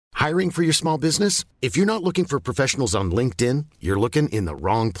Hiring for your small business? If you're not looking for professionals on LinkedIn, you're looking in the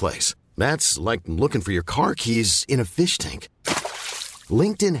wrong place. That's like looking for your car keys in a fish tank.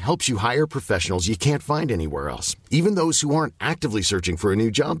 LinkedIn helps you hire professionals you can't find anywhere else, even those who aren't actively searching for a new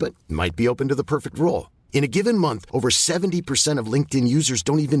job but might be open to the perfect role. In a given month, over 70% of LinkedIn users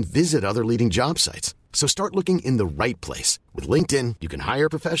don't even visit other leading job sites. So start looking in the right place. With LinkedIn, you can hire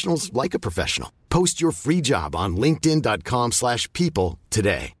professionals like a professional. Post your free job on linkedin.com/people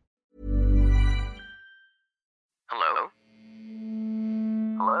today. Hello?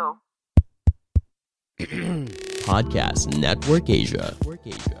 Hello? Podcast Network Asia. Stand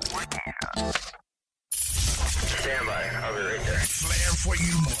by. I'll be right there. Flair for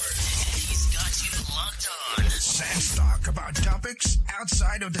humor. He's got you locked on. Sans talk about topics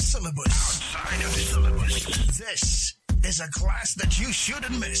outside of the syllabus. This is a class that you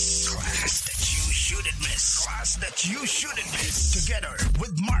shouldn't miss. Class that you shouldn't miss. Together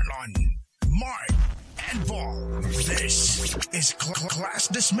with Marlon, Mark, and Paul. This is Class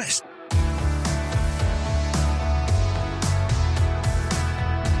Dismissed.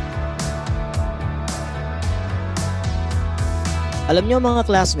 Alam nyo mga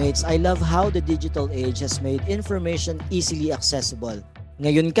classmates, I love how the digital age has made information easily accessible.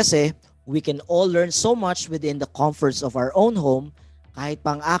 Ngayon kasi, we can all learn so much within the comforts of our own home, kahit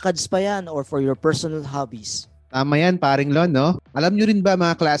pang-ACADS pa yan or for your personal hobbies. Tama yan, paring Lon, no? Alam nyo rin ba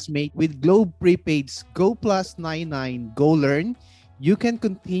mga classmate, with Globe Prepaid's Go Plus 99 Go Learn, you can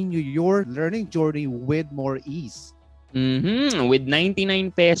continue your learning journey with more ease. With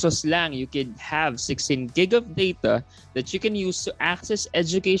 99 pesos lang, you can have 16 gig of data that you can use to access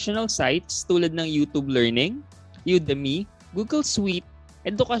educational sites tulad ng YouTube Learning, Udemy, Google Suite,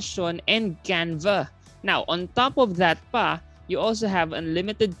 Edukasyon, and Canva. Now, on top of that pa, you also have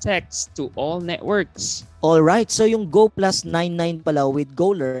unlimited text to all networks. Alright, so yung Go Plus 99 pala with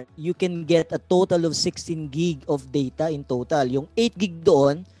Go Learn, you can get a total of 16 gig of data in total. Yung 8 gig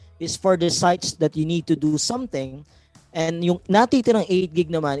doon is for the sites that you need to do something. And yung natitirang 8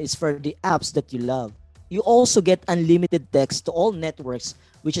 gig naman is for the apps that you love. You also get unlimited text to all networks,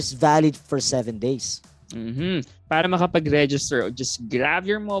 which is valid for 7 days. Para makapag-register, just grab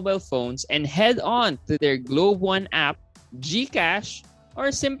your mobile phones and head on to their Globe One app, GCash,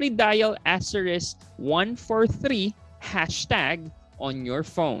 or simply dial *143# on your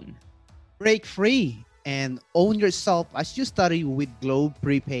phone. Break free and own yourself as you study with Globe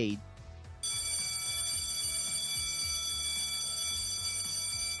Prepaid.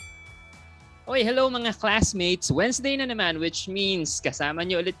 Okay, hello mga classmates. Wednesday na naman, which means kasama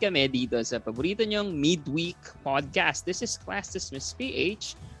nyo ulit kami dito sa paborito nyong midweek podcast. This is Class Dismissed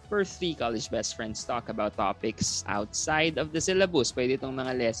PH, where 3 college best friends talk about topics outside of the syllabus. Pwede itong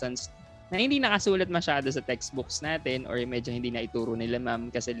mga lessons na hindi nakasulat masyado sa textbooks natin or medyo hindi na ituro nila ma'am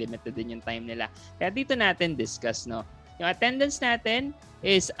kasi limited din yung time nila. Kaya dito natin discuss, no? Yung attendance natin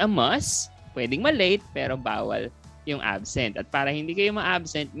is a must. Pwedeng malate pero bawal yung absent. At para hindi kayo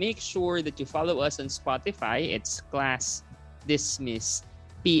ma-absent, make sure that you follow us on Spotify. It's Class Dismiss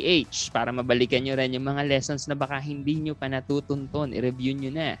PH para mabalikan nyo rin yung mga lessons na baka hindi nyo pa natutunton. I-review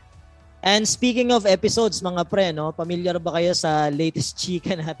nyo na. And speaking of episodes, mga pre, no, familiar ba kayo sa latest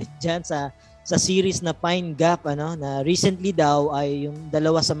chika natin dyan sa series na Pine Gap, ano, na recently daw ay yung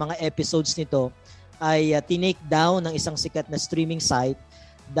dalawa sa mga episodes nito ay tinake down ng isang sikat na streaming site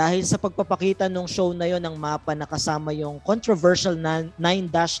dahil sa pagpapakita ng show na yon ng mapa na kasama yung controversial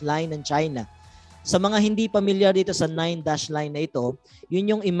 9-dash line ng China. Sa mga hindi pamilyar dito sa 9-dash line na ito, yun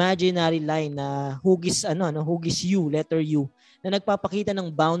yung imaginary line na hugis U, letter U, na nagpapakita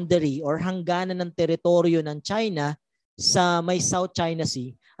ng boundary or hangganan ng teritoryo ng China sa may South China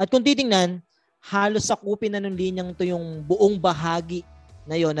Sea. At kung titingnan, halos sakupin na ng linyang ito yung buong bahagi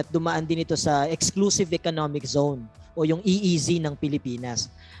na yon at dumaan din ito sa Exclusive Economic Zone o yung EEZ ng Pilipinas.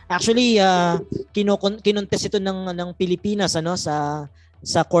 Actually, kinontes ito ng Pilipinas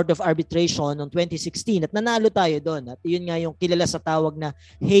sa Court of Arbitration noong 2016 at nanalo tayo doon. At yun nga yung kilala sa tawag na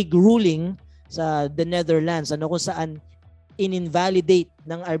Hague ruling sa the Netherlands, kung saan in-invalidate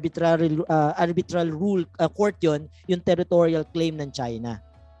ng arbitral rule court yung territorial claim ng China.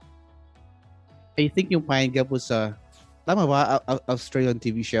 I think yung Pine Gap was tama ba? Australian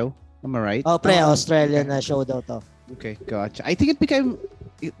TV show? Am I right? Oh, Australian na show daw to. Okay, gotcha. I think it became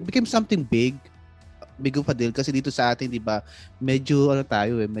something big pa din kasi dito sa atin, 'di ba? Medyo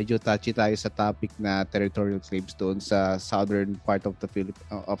medyo touchy tayo sa topic na territorial claims doon sa southern part of the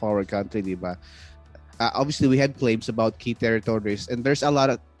of our country, 'di ba? Obviously we had claims about key territories and there's a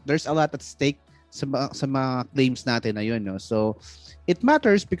lot at stake sa mga claims natin na yun, no? So it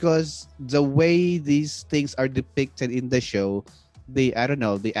matters because the way these things are depicted in the show they I don't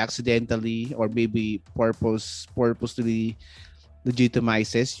know, they accidentally or maybe purposely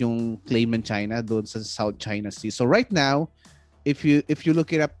legitimizes yung claim ng China doon sa South China Sea. So right now, if you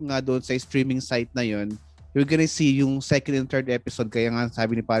look it up nga doon sa streaming site na yun, you're gonna see yung second and third episode, kaya nga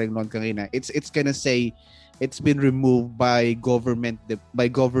sabi ni Paring Lon kanina, it's gonna say it's been removed by government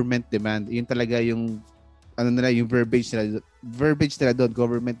demand. Yun talaga yung yung verbiage nila doon,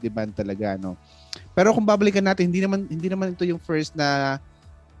 government demand talaga, no. Pero kung babalikan natin, hindi naman ito yung first na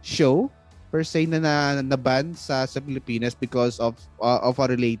show per se na ban sa Pilipinas because of a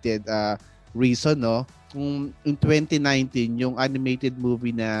related reason, no. In 2019, yung animated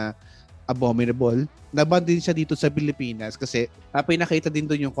movie na Abominable, naban din siya dito sa Pilipinas kasi pinakita din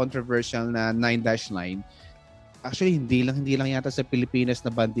doon yung controversial na 9-9. Actually, hindi lang yata sa Pilipinas na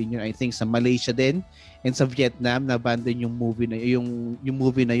ban din yun. I think sa Malaysia din and sa Vietnam na ban din yung movie na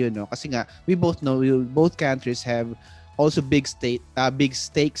yun, no. Kasi nga we both know both countries have also big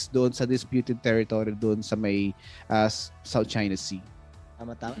stakes doon sa disputed territory doon sa may South China Sea.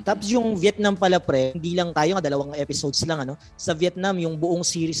 Tama. Tapos yung Vietnam pala, pre, hindi lang tayo, 2 episodes lang, ano. Sa Vietnam, yung buong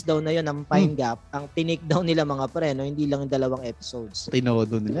series daw na yun ng Pine Gap, ang tinake down nila, mga pre, no, hindi lang 2 episodes.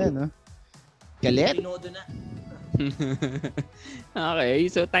 Tinodo nila, no. Galit. Tinodo na. Okay,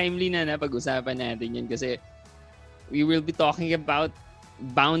 so timely na pag-usapan natin yun kasi we will be talking about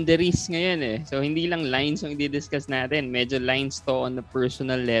boundaries ngayon. So hindi lang lines yung i-discuss natin, medyo lines to on the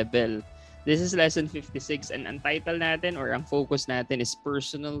personal level. This is lesson 56 and ang title natin or ang focus natin is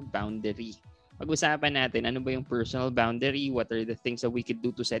personal boundary. Pag-usapan natin ano ba yung personal boundary, what are the things that we could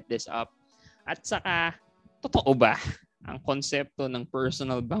do to set this up, at saka totoo ba ang konsepto ng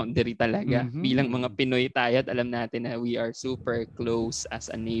personal boundary talaga. Bilang mga Pinoy tayo at alam natin na we are super close as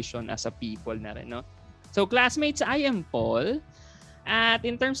a nation, as a people na rin, no? So classmates, I am Paul. At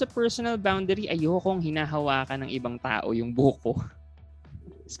in terms of personal boundary, ayokong hinahawakan ng ibang tao yung buhok ko.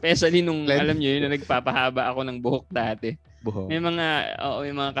 Especially nung alam niyo yun na nagpapahaba ako ng buhok dati. May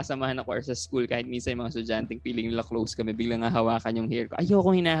mga kasamahan ako sa school, kahit minsan yung mga estudyanteng feeling nila close kami, biglang hahawakan yung hair ko.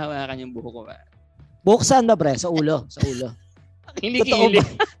 Ayokong hinahawakan yung buhok ko. Buhok saan ba, pre? Sa ulo. Kilikili.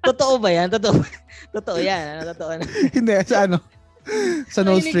 Totoo ba yan? Totoo yan. Totoo na. Hindi, sa ano? Sa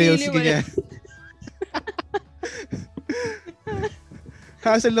nose trails. Ganyan.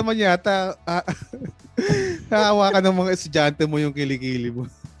 Hassle naman yata. Hahawakan ng mga estudyante mo yung kilikili mo.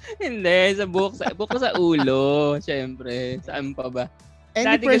 Hindi, sa buhok sa ulo, syempre. Saan pa ba?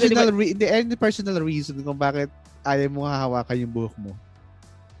 Any personal reason kung bakit ayaw mo hahawakan yung buhok mo?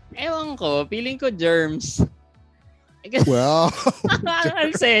 Ewan ko, feeling ko germs. Wow.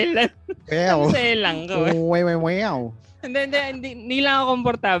 Ang selan. Ang selang ko. Wow. Hindi lang ako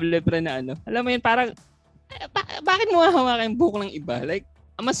komportable pre na ano. Alam mo yun, parang bakit mo hahawakan yung buhok ng iba? Like,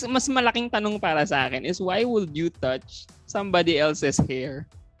 mas malaking tanong para sa akin is why would you touch somebody else's hair?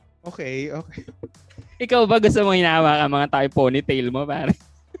 Okay. Ikaw ba gusto mo hinahawakan mga tayo ponytail mo, pare?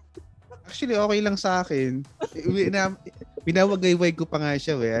 Actually, okay lang sa akin. Binawagay-way ko pa nga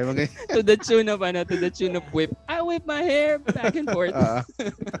siya, To the tune of whip. I whip my hair back and forth.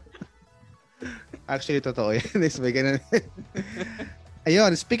 Actually, totoo yan.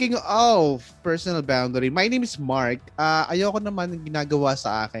 Ayun, speaking of personal boundary, my name is Mark. Ayoko naman ginagawa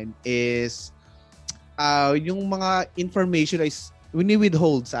sa akin is yung mga information is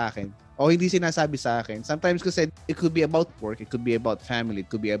withhold sa akin o hindi sinasabi sa akin. Sometimes kasi it could be about work, it could be about family, it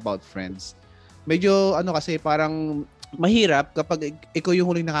could be about friends. Medyo kasi parang mahirap kapag ikaw yung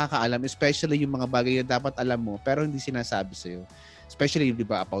huling nakakaalam, especially yung mga bagay na dapat alam mo pero hindi sinasabi sa'yo. Especially, di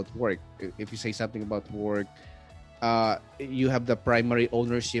ba, about work. If you say something about work, you have the primary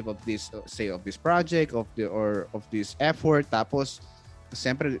ownership of this, of this project, of this effort. Tapos,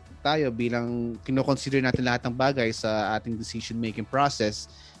 siyempre tayo bilang kino-consider natin lahat ng bagay sa ating decision-making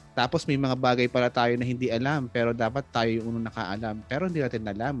process. Tapos may mga bagay pala tayo na hindi alam pero dapat tayo yung unang nakaalam pero hindi natin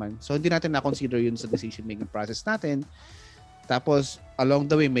nalaman. So hindi natin na-consider yun sa decision-making process natin. Tapos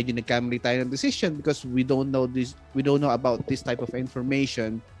along the way medyo nagkamali tayo ng decision because we don't know about this type of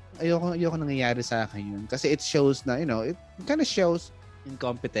information. Ayoko nangyayari sa akin yun kasi it shows na it kind of shows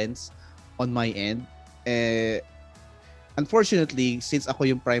incompetence on my end. Unfortunately, since ako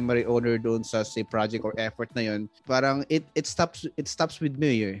yung primary owner doon sa say project or effort na yun, parang it stops with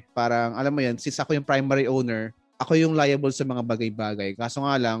me. Parang alam mo yun, since ako yung primary owner, ako yung liable sa mga bagay-bagay. Kaso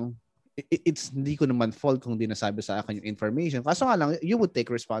nga lang, it's hindi ko naman fault kung di nasabi sa akin yung information. Kaso nga lang, you would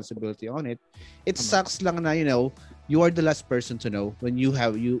take responsibility on it. It sucks lang na you are the last person to know when you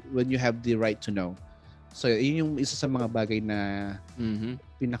have the right to know. So, yun yung isa sa mga bagay na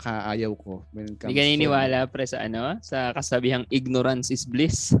pinakaayaw ko. Hindi ka niniwala pre sa sa kasabihang ignorance is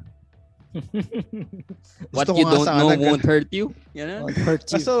bliss? What Gusto ko you nga don't sana know ganun. won't hurt you. Yan. Won't hurt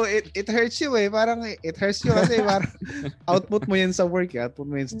you. So, it hurts you eh. Parang, it hurts you kasi parang output mo yan sa work, output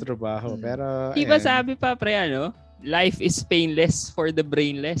mo yan sa trabaho. Pero, Di ba ayan. sabi pa, pre, life is painless for the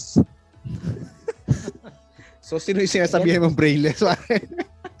brainless. So, sino yung sinasabihan mong brainless?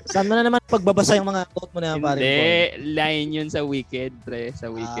 Saan mo na naman pagbabasa yung mga quote mo na yan, pare? Hindi, line yun sa Wicked, pre.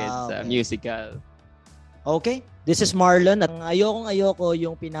 Sa Wicked, sa Okay. musical. Okay, this is Marlon. At ayoko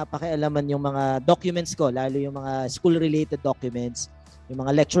yung pinapakialaman yung mga documents ko, lalo yung mga school-related documents, yung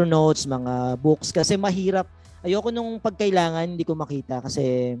mga lecture notes, mga books, kasi mahirap. Ayoko nung pagkailangan, hindi ko makita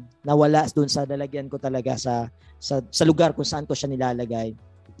kasi nawala doon sa lalagyan ko talaga sa lugar kung saan ko siya nilalagay.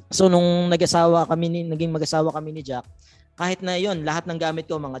 So nung naging mag-asawa kami ni Jack, kahit na yon lahat ng gamit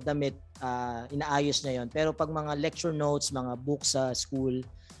ko, mga damit, inaayos niya yon. Pero pag mga lecture notes, mga books sa school,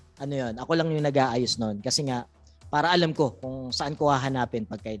 ako lang yung nag-aayos nun. Kasi nga, para alam ko kung saan ko hahanapin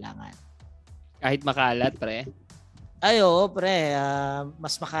pag kailangan. Kahit makalat, pre. Ay, oo, pre.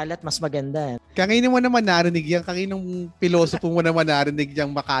 Mas makalat, mas maganda. Kanino mo naman narinig yan? Kaninong pilosopo mo naman narinig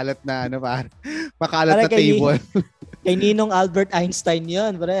yung makalat na makalat na table? Kay Ninong Albert Einstein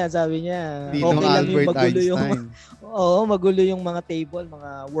yun, pre. Sabi niya, Ninong okay lang Albert yung magulo Einstein. magulo yung mga table,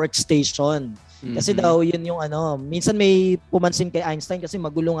 mga workstation. Kasi Mhm. daw yun yung minsan may pumansin kay Einstein kasi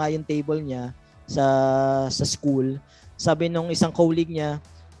magulo nga yung table niya sa school. Sabi nung isang colleague niya,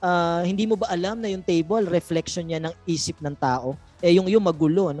 hindi mo ba alam na yung table reflection niya ng isip ng tao? Yung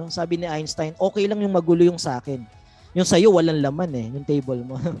magulo, no? Sabi ni Einstein, okay lang yung magulo yung sa akin. Yung sa'yo walang laman yung table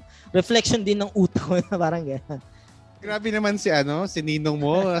mo. Reflection din ng utak mo, parang gano'n. Grabe naman si Ninong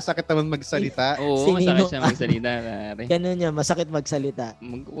mo. Sakit naman magsalita. Oo, masakit Sino? siya magsalita, pare. Ganun niya, masakit magsalita.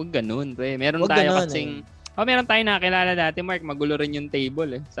 Huwag ganun, pre. Meron Wag tayo ganun, kasing... meron tayo nakilala dati, Mark, magulo rin yung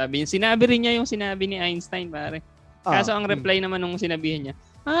table eh. Sinabi rin niya yung sinabi ni Einstein, pare. Kaso ang reply naman nung sinabihin niya,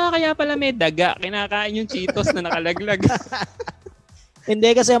 kaya pala may daga, kinakain yung Cheetos na nakalaglag.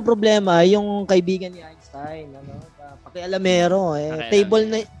 Hindi kasi ang problema, yung kaibigan ni Einstein, pakialamero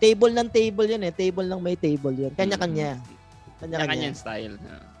table ng table yan table ng may table yan. Kanya-kanya. Kanya-kanyang style.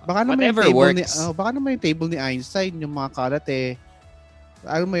 Baka naman Whatever yung table works. baka naman yung table ni Einstein, yung mga kalat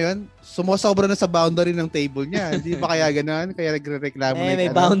alam mo yun, sumusobra na sa boundary ng table niya. Hindi ba kaya gano'n? Kaya nagre-reklamo na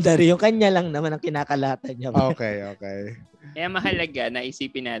may boundary. Yung kanya lang naman ang kinakalatan niya. Okay. Kaya mahalaga na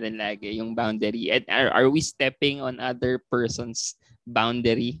isipin natin lagi yung boundary. And are we stepping on other person's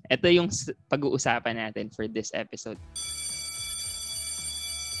boundary? Ito yung pag-uusapan natin for this episode.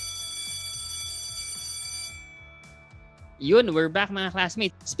 Yun, we're back mga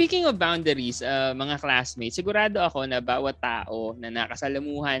classmates. Speaking of boundaries, mga classmates, sigurado ako na bawat tao na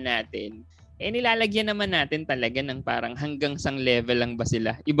nakasalamuhan natin, nilalagyan naman natin talaga ng parang hanggang sang level lang ba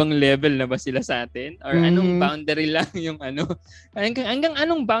sila? Ibang level na ba sila sa atin? Or anong boundary lang yung hanggang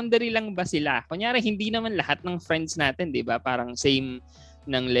anong boundary lang ba sila? Kunyari, hindi naman lahat ng friends natin, di ba? Parang same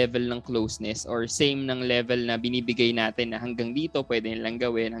ng level ng closeness or same ng level na binibigay natin na hanggang dito pwede nilang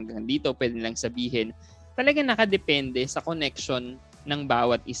gawin, hanggang dito pwede nilang sabihin. Talaga nakadepende sa connection ng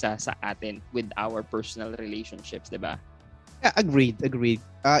bawat isa sa atin with our personal relationships, di ba? Yeah, agreed.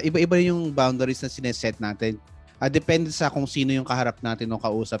 Iba-iba yung boundaries na sineset natin. Depende sa kung sino yung kaharap natin o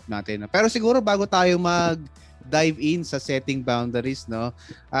kausap natin. Pero siguro bago tayo mag-dive in sa setting boundaries, no?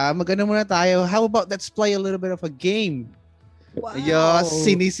 Magano muna tayo. How about let's play a little bit of a game? Wow.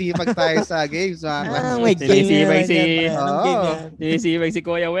 Sinisipag tayo sa games. May game Sinisipag si si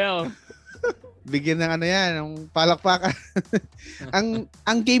Kuya Well. Bigyan ng ng palakpakan.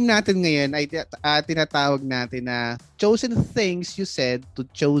 ang game natin ngayon ay tinatawag natin na chosen things you said to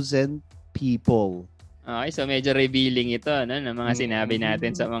chosen people. Okay, so medyo revealing ito ng mga sinabi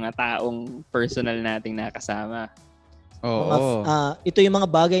natin sa mga taong personal nating nakasama. Oo. Ito yung mga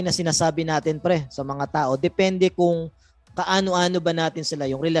bagay na sinasabi natin, pre, sa mga tao. Depende kung kaano-ano ba natin sila,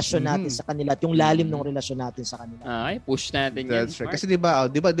 yung relasyon natin sa kanila at yung lalim ng relasyon natin sa kanila. Okay, push natin yan. That's right. Kasi 'di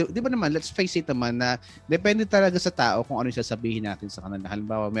ba naman, let's face it naman na depende talaga sa tao kung ano yung sasabihin natin sa kanila.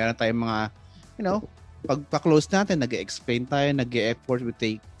 Halimbawa, meron tayong mga pagpa-close natin, nag-explain tayo, nag-e-effort, we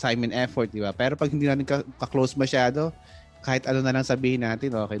take time and effort, 'di ba? Pero pag hindi natin ka-close masyado, kahit ano na lang sabihin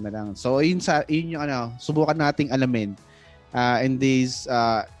natin, okay na lang. So, yun yung subukan nating alamin in this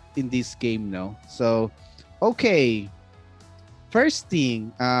game, no? So, okay. First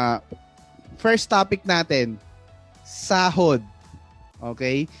thing, first topic natin, sahod.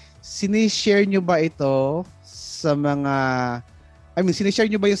 Okay? Sinishare nyo ba ito sa mga,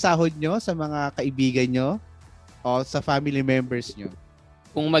 sinishare nyo ba yung sahod nyo sa mga kaibigan nyo o sa family members nyo?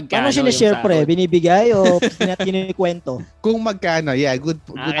 Kung magkano Paano sinishare, pre? Binibigay o kinikwento? Kung magkano, yeah, good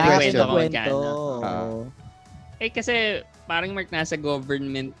question. Kwento. Kwento. Kasi parang Mark, nasa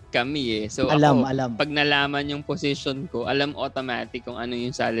government kami eh. So Alam. pag nalaman yung position ko, alam automatic kung ano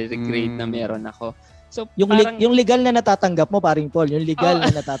yung salary grade na meron ako. So Yung legal na natatanggap mo, paring Paul, yung legal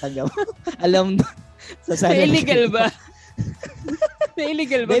na natatanggap mo. Alam sa salary. illegal ba?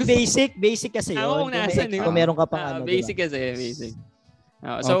 Illegal ba? Basic kasi yun. Kung nasa, Kung meron ka pang basic diba? kasi, basic.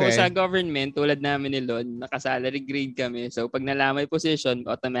 So Okay. sa government, tulad namin ni Lon, naka-salary grade kami. So pag nalaman yung position,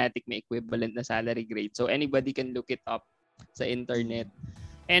 automatic may equivalent na salary grade. So anybody can look it up sa internet.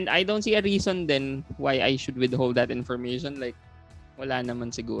 And I don't see a reason then why I should withhold that information. Like, wala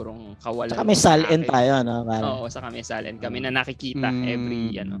naman sigurong kawalan. Saka may sal-in tayo, no? Oo, saka may sal-in kami na nakikita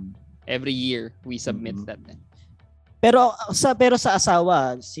every year we submit that. Pero sa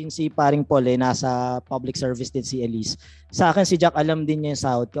asawa, since si paring Paul nasa public service din si Elise. Sa akin si Jack alam din niya yung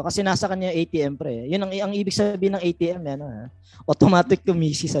sahod ko kasi nasa kanya ATM pre. Yun ang ibig sabihin ng ATM automatic to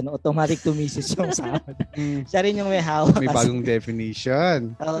misis automatic to misis yung sahod. Siya rin yung may hawak. May bagong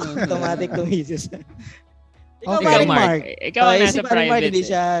definition. Automatic to misis. Ikaw, Ikaw, paring Mark. Mark. Ikaw ang nasa si paring Mark, private. hindi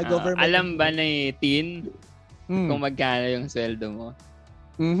siya government. Alam ba ni Tin kung magkano yung sweldo mo?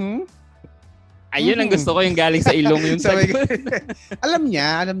 Ayun ang gusto ko, yung galing sa ilong yung sagot. Alam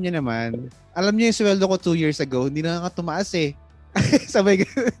niya naman. Alam niya yung sweldo ko 2 years ago, hindi na tumaas eh. Sabay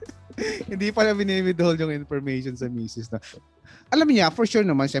hindi pala binibidhold yung information sa misis na. Alam niya, for sure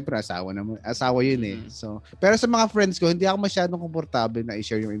naman, syempre asawa yun eh. So, pero sa mga friends ko, hindi ako masyadong komportable na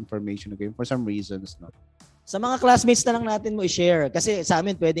i-share yung information ko for some reasons, no. Sa mga classmates na lang natin mo i-share. Kasi sa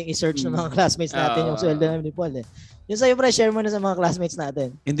amin, pwedeng i-search ng mga classmates natin yung sweldo namin ni Paul eh. Yung sa'yo, pre, share mo na sa mga classmates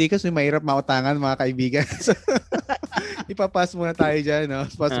natin. Hindi kasi mahirap mautangan, mga kaibigan. So, ipapass muna tayo dyan, no?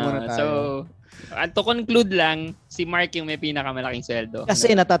 Pass muna tayo. So, to conclude lang, si Mark yung may pinakamalaking sweldo.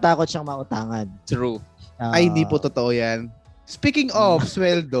 Kasi natatakot siyang mautangan. True. Ay, hindi po totoo yan. Speaking of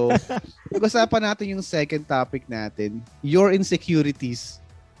sweldo, pag-usapan natin yung second topic natin, your insecurities.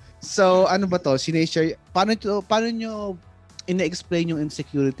 So, ano ba to? Sineshare, paano nyo ina-explain yung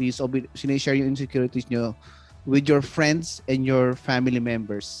insecurities o sineshare yung insecurities nyo with your friends and your family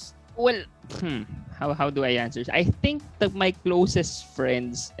members? Well, how do I answer? I think that my closest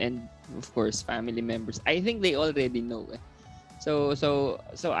friends and of course family members, I think they already know. So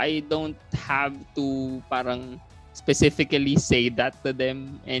I don't have to parang specifically say that to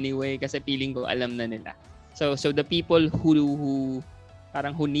them anyway kasi feeling ko alam na nila. So the people who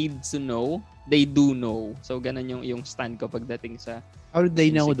parang who needs to know, they do know. So ganun yung stand ko pagdating sa. How did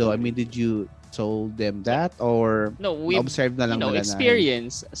they know though? I mean, did you told them that or no, we observe na lang nila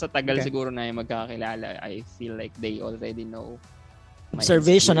experience na, sa tagal siguro na yung magkakilala. I feel like they already know.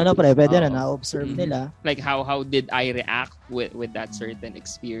 Observation, pre, pwede na observe nila. Like how did I react with that certain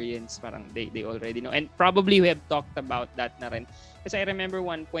experience? Parang they already know. And probably we have talked about that na rin. Kasi I remember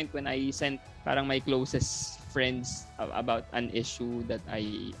one point when I sent parang my closest friends about an issue that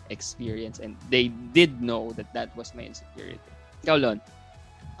I experienced and they did know that was my insecurity. Ikaw, Lon?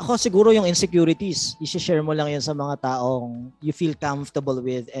 Ako siguro yung insecurities, i-share mo lang yan sa mga taong you feel comfortable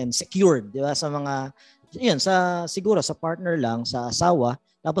with and secured, di ba? Sa mga, yun, siguro sa partner lang, sa asawa.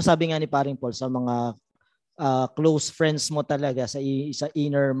 Tapos sabi nga ni paring Paul, sa mga close friends mo talaga, sa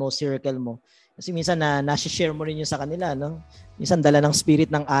innermost circle mo. Kasi minsan na-share mo rin yun sa kanila, no? Minsan dala ng spirit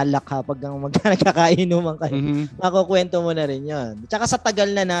ng alak ha, pag nagkakainuman kayo. Makukwento mo na rin yun. Tsaka sa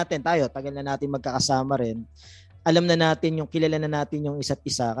tagal na natin magkakasama rin. Alam na natin kilala na natin yung isa't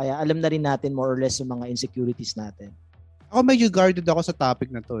isa. Kaya alam na rin natin more or less yung mga insecurities natin. Ako medyo guarded ako sa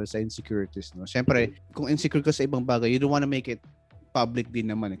topic na to, sa insecurities. No? Siyempre, kung insecure ka sa ibang bagay, you don't wanna make it public din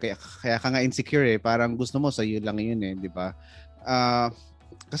naman. Kaya ka nga insecure eh. Parang gusto mo sa iyo lang yun eh, di ba?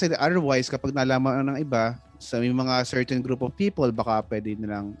 Kasi otherwise, kapag nalaman ng iba, sa may mga certain group of people, baka pwede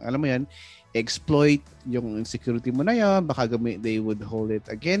nilang, alam mo yan, exploit yung insecurity mo na yan, baka they would hold it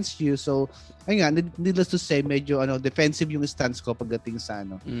against you. So, ayun nga, needless to say, medyo defensive yung stance ko pagdating sa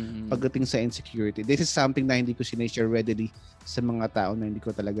pagdating sa insecurity. This is something na hindi ko sinashare readily sa mga tao na hindi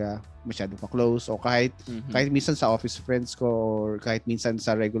ko talaga masyado pa-close o kahit minsan sa office friends ko or kahit minsan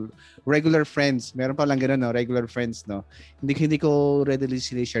sa regular friends. Meron pa lang gano'n, no? Regular friends, no? Hindi ko readily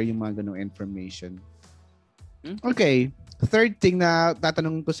sinashare yung mga ganong information. Okay. Third thing na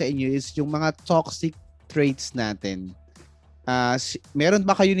tatanungin ko sa inyo is yung mga toxic traits natin. Meron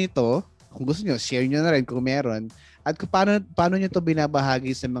ba kayo nito? Kung gusto nyo, share nyo na rin kung meron. At paano nyo to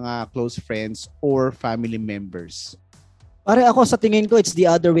binabahagi sa mga close friends or family members? Pare ako sa tingin ko, it's the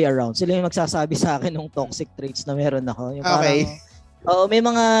other way around. Sila yung magsasabi sa akin ng toxic traits na meron ako. Yung okay. Oo, may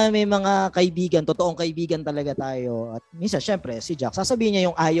mga kaibigan, totoong kaibigan talaga tayo. At minsan syempre si Jack, sasabihin niya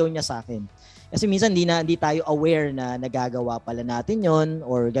yung ayaw niya sa akin. Kasi minsan hindi tayo aware na nagagawa pala natin 'yon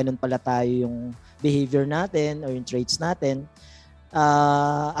or ganun pala tayo yung behavior natin or yung traits natin.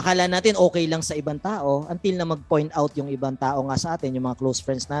 Akala natin okay lang sa ibang tao until na mag-point out yung ibang tao nga sa atin, yung mga close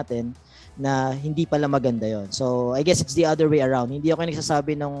friends natin na hindi pala maganda 'yon. So, I guess it's the other way around. Hindi ako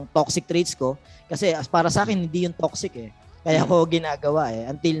nagsasabi ng toxic traits ko kasi para sa akin hindi yung toxic eh. Kaya ko ginagawa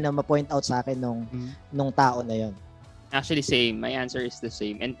until na ma-point out sa akin nung tao na 'yon. Actually, same. My answer is the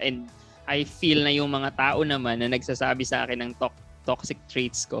same. And I feel na yung mga tao naman na nagsasabi sa akin ng toxic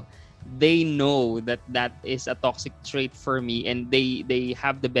traits ko, they know that is a toxic trait for me and they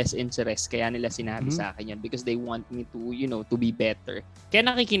have the best interest kaya nila sinabi sa akin yan because they want me to, to be better. Kaya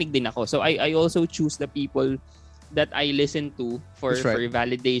nakikinig din ako. So I also choose the people that I listen to for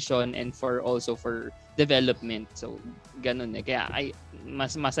validation and for development. So ganun eh. Kaya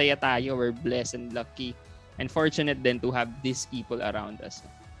mas masaya tayo, we're blessed and lucky and fortunate then to have these people around us.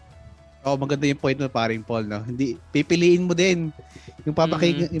 Oh, maganda yung point mo, paring Paul, no? Hindi pipiliin mo din yung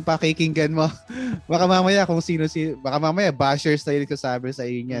pakikinggan mo. Baka mamaya baka mamaya bashers tayo nagsasabi sa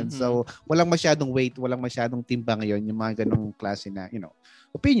iyo niyan. So, walang masyadong weight, walang masyadong timbang yon yung mga ganung klase na,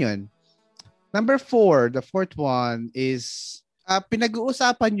 opinion. Number 4, the fourth one is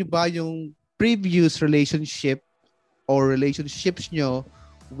pinag-uusapan niyo ba yung previous relationship or relationships nyo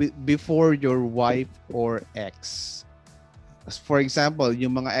before your wife or ex? As for example,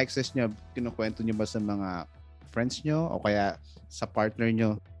 yung mga exes nyo, kinukwento nyo ba sa mga friends nyo o kaya sa partner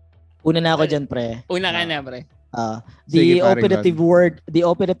nyo? Una na ako dyan, pre. Una ka na, pre. The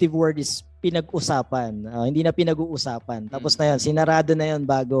operative word is pinag-usapan. Hindi na pinag-uusapan. Tapos na yun, sinarado na yun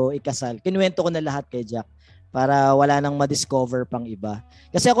bago ikasal. Kinuwento ko na lahat kay Jack para wala nang ma-discover pang iba.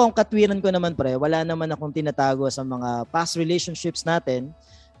 Kasi ako, ang katwiran ko naman, pre, wala naman akong tinatago sa mga past relationships natin.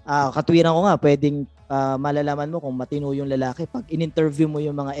 Katwiran ko nga, pwedeng malalaman mo kung matino yung lalaki pag in-interview mo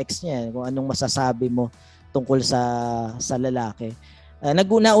yung mga ex niya, kung anong masasabi mo tungkol sa lalaki.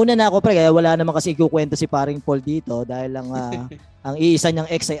 Naguna na ako, pre, kaya wala naman kasi ikukwento si paring Paul dito dahil ang iisa niyang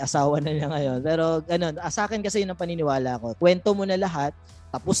ex ay asawa na niya ngayon. Pero ganun, sa akin kasi yun ang paniniwala ko. Kwento mo na lahat,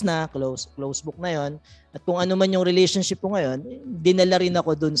 tapos na, close book na yon. At kung ano man yung relationship ko ngayon, dinala rin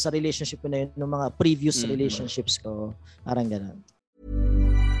ako dun sa relationship ko na yun, ng mga previous relationships ko. Parang ganun.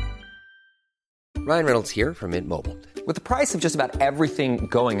 Ryan Reynolds here from Mint Mobile. With the price of just about everything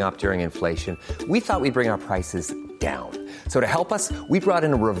going up during inflation, we thought we'd bring our prices down. So to help us, we brought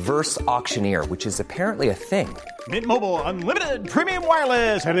in a reverse auctioneer, which is apparently a thing. Mint Mobile Unlimited Premium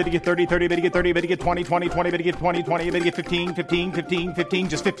Wireless. How to get 30, 30, bit to get 30, bit to get 20, 20, 20, bit to get 20, 20, bit to get 15, 15, 15, 15,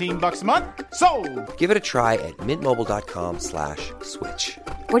 just $15 a month? Sold! Give it a try at mintmobile.com/switch.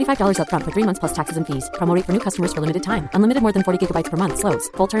 $45 up front for 3 months plus taxes and fees. Promo rate for new customers for limited time. Unlimited more than 40 gigabytes per month.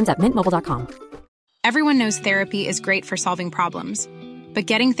 Slows full terms at mintmobile.com. Everyone knows therapy is great for solving problems, but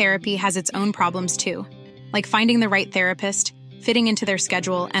getting therapy has its own problems too, like finding the right therapist, fitting into their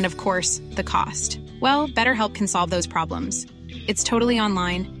schedule, and of course, the cost. Well, BetterHelp can solve those problems. It's totally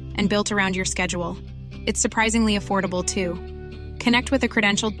online and built around your schedule. It's surprisingly affordable too. Connect with a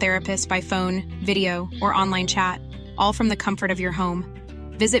credentialed therapist by phone, video, or online chat, all from the comfort of your home.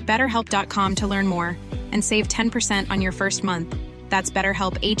 Visit BetterHelp.com to learn more and save 10% on your first month. That's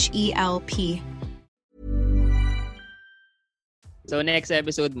BetterHelp, H-E-L-P. So next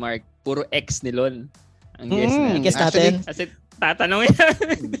episode, Mark, puro ex ni Lon ang guest natin. Guest natin. Kasi tatanungin.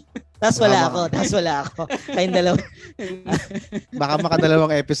 Tas wala ako. Kayong dalawa. Baka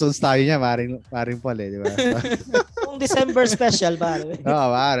makadalawang episodes tayo niya, paring Paul di ba? Kung December special, pare. Oo,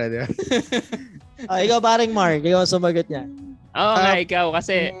 pare, di ba? Ikaw, paring Mark, ikaw sumagot niya. Oo nga, ikaw.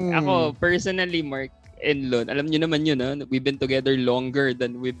 Kasi ako, personally, Mark and Lon, alam nyo naman yun, we've been together longer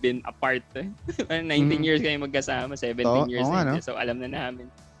than we've been apart. 19 years kayo magkasama, 17 years na. So, alam na namin.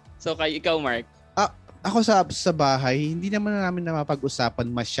 So, ikaw, Mark? Ako sa bahay, hindi naman namin na mapag-usapan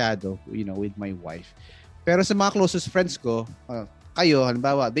masyado, with my wife. Pero sa mga closest friends ko, kayo,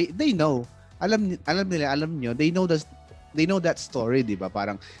 halimbawa, they know. Alam nyo, they know that story, di ba?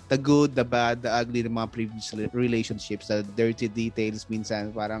 Parang the good, the bad, the ugly, the mga previous relationships, the dirty details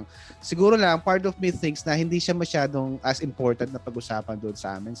minsan. Parang siguro lang, part of me thinks na hindi siya masyadong as important na pag-usapan doon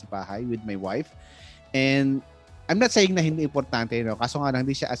sa amin sa bahay with my wife. And I'm not saying na hindi importante, kaso nga lang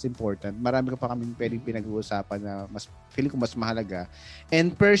hindi siya as important. Marami pa kami pwedeng pinag-uusapan na feeling ko mas mahalaga.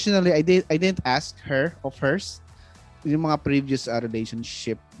 And personally, I didn't ask her of hers yung mga previous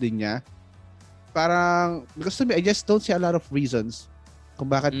relationship din niya. Parang, because to me, I just don't see a lot of reasons kung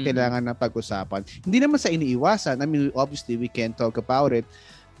bakit kailangan na pag-usapan. Hindi naman sa iniiwasan. I mean, obviously, we can talk about it.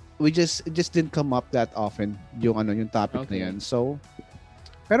 it just didn't come up that often yung topic na yan. So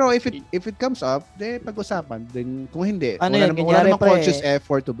pero if it comes up, pag-usapan. Then kung hindi, wala namang conscious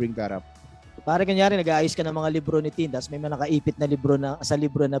effort to bring that up. Para kunyari nag-aayos ka ng mga libro ni Tin, tapos may mga nakaipit na libro sa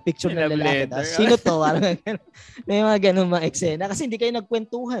libro na picture ng lalaki. Tapos sino to? May mga ganun mga eksena. Kasi hindi kayo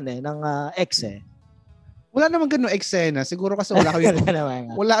nagkwentuhan ng ex eh. Wala naman ganun eksena. Siguro kasi wala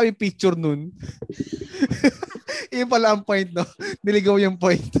kami picture nun. Iyon pala ang point, no? Niligaw yung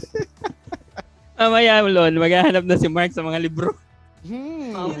point. Mamaya, Lon, maghahanap na si Mark sa mga libro.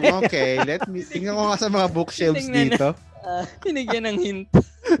 Okay, tingnan ko nga sa mga bookshelves dito. Tinigyan ng hint.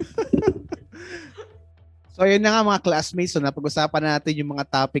 So yun na nga mga classmates, so napag-usapan natin yung mga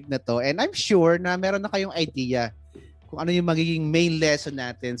topic na to, and I'm sure na meron na kayong idea kung ano yung magiging main lesson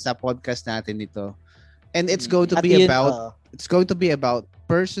natin sa podcast natin nito. And it's going to be about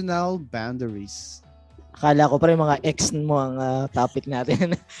personal boundaries. Akala ko pa rin mga ex mo ang topic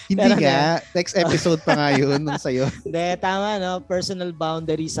natin. Hindi nga. Next episode pa nga yun nung sa'yo. Hindi, tama, no? Personal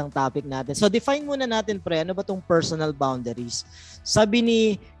boundaries ang topic natin. So, define muna natin, pre. Ano ba tong personal boundaries? Sabi ni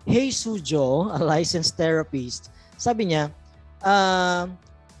Hey Sujo, a licensed therapist, sabi niya,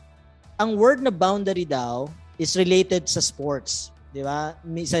 ang word na boundary daw is related sa sports. Di ba?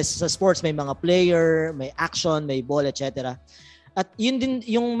 Sa sports, may mga player, may action, may ball, etc. At yun din,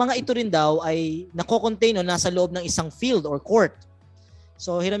 yung mga ito rin daw ay nako-contain o nasa loob ng isang field or court.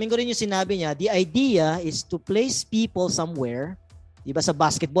 So hiramin ko rin yung sinabi niya, the idea is to place people somewhere, di ba sa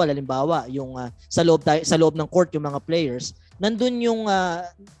basketball, halimbawa, yung sa loob ng court yung mga players, nandun yung,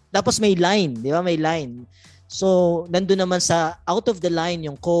 tapos may line, di ba, may line. So nandun naman sa out of the line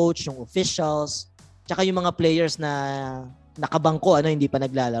yung coach, yung officials, tsaka yung mga players na nakabangko, hindi pa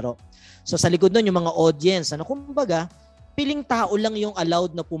naglalaro. So sa likod nun yung mga audience, kumbaga, piling tao lang yung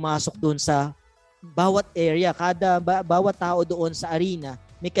allowed na pumasok doon sa bawat area. Bawat tao doon sa arena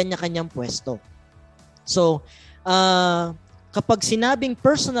may kanya-kanyang pwesto. So, kapag sinabing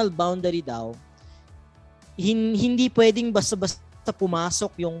personal boundary daw, hindi pwedeng basta-basta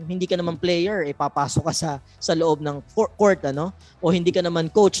pumasok yung hindi ka naman player, papasok ka sa loob ng court, o hindi ka naman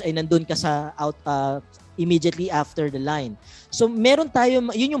coach, ay nandun ka sa immediately after the line. So, meron tayo,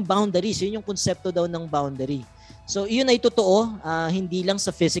 yun yung boundaries, yun yung konsepto daw ng boundary. So, yun ay totoo, hindi lang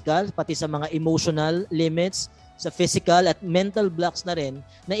sa physical, pati sa mga emotional limits, sa physical at mental blocks na rin,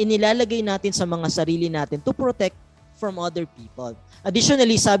 na inilalagay natin sa mga sarili natin to protect from other people.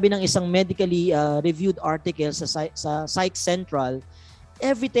 Additionally, sabi ng isang medically reviewed article sa Psych Central,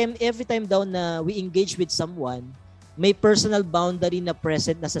 every time daw na we engage with someone, may personal boundary na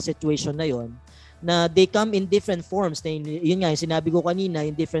present na sa situation na yon, na they come in different forms. Yun nga, yung sinabi ko kanina,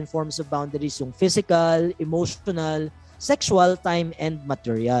 in different forms of boundaries, yung physical, emotional, sexual, time, and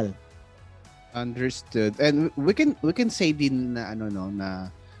material. Understood. And we can say din na na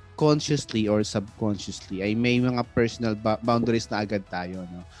consciously or subconsciously ay may mga personal boundaries na agad tayo,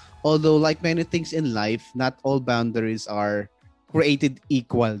 no? Although like many things in life, not all boundaries are created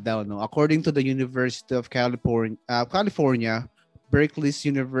equal daw, no? According to the University of California, Berkeley's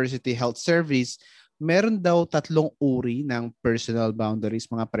University Health Service, meron daw 3 uri ng personal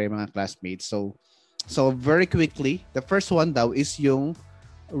boundaries, mga classmates. So very quickly, the first one daw is yung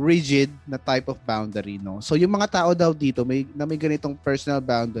rigid na type of boundary, no? So yung mga tao daw dito may ganitong personal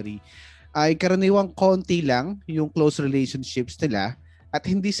boundary ay karaniwang konti lang yung close relationships nila at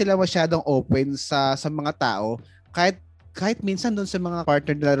hindi sila masyadong open sa mga tao kahit minsan doon sa mga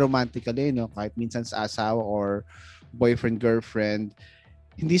partner nila romantically, no? Kahit minsan sa asawa or boyfriend, girlfriend,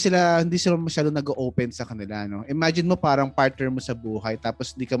 hindi sila masyado nag-open sa kanila, no? Imagine mo parang partner mo sa buhay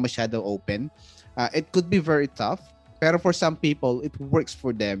tapos hindi ka masyado open. It could be very tough, pero for some people, it works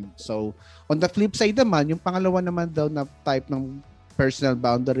for them. So, on the flip side naman, yung pangalawa naman daw na type ng personal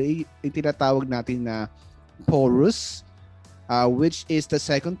boundary, itinatawag natin na porous, which is the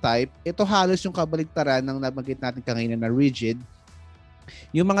second type. Ito halos yung kabaligtaran ng nabanggit natin kanina na rigid.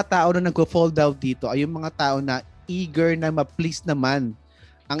 Yung mga tao na nag-fall down dito ay yung mga tao na eager na ma-please naman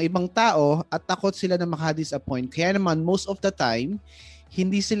ang ibang tao at takot sila na maka-disappoint. Kaya naman, most of the time,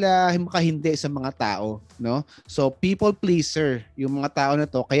 hindi sila makahindi sa mga tao, no? So, people pleaser yung mga tao na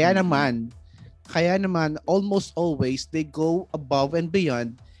to. Kaya naman, almost always, they go above and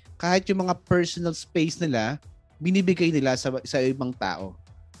beyond kahit yung mga personal space nila, binibigay nila sa ibang tao.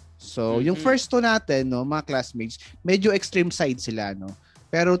 So, yung first two natin, no, mga classmates, medyo extreme side sila, no?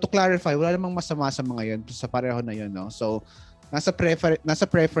 Pero to clarify, wala namang masama sa mga yun, sa pareho na yun, no? So, nasa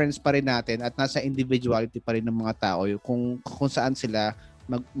preference pa rin natin at nasa individuality pa rin ng mga tao kung saan sila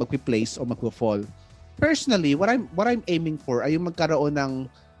magpi-place o magpo-fall. Personally, what I'm aiming for ay yung magkaroon ng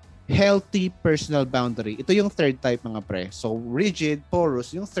healthy personal boundary. Ito yung third type, mga pre. So, rigid,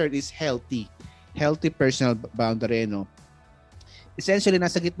 porous. Yung third is healthy. Healthy personal boundary, no? Essentially,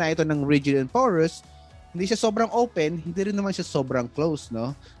 nasa gitna ito ng rigid and porous. Hindi siya sobrang open, hindi rin naman siya sobrang close,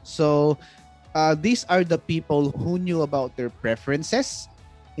 no? So, these are the people who knew about their preferences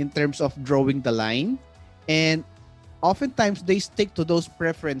in terms of drawing the line. And oftentimes, they stick to those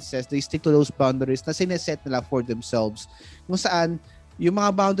preferences, they stick to those boundaries na sineset nila for themselves. Kung saan, yung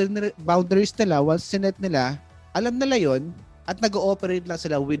mga boundaries nila, once sinet nila, alam nila yon at nag-ooperate lang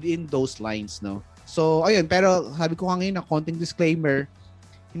sila within those lines, no? So, ayun, pero sabi ko kanina, konting disclaimer,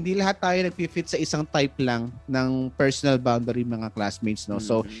 hindi lahat tayo nagpi-fit sa isang type lang ng personal boundary, mga classmates, no?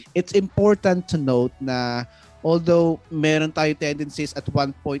 So, it's important to note na although meron tayo tendencies at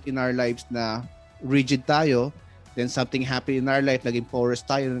one point in our lives na rigid tayo, then something happened in our life, naging porous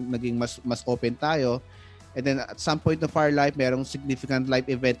tayo, naging mas open tayo, and then at some point of our life, merong significant life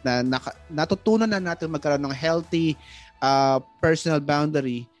event na natutunan na natin magkaroon ng healthy personal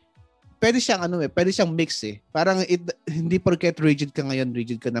boundary. Pwede siyang mix eh. Parang hindi porket rigid ka ngayon,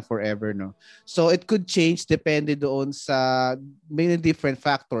 rigid ka na forever, no? So it could change depende doon sa many different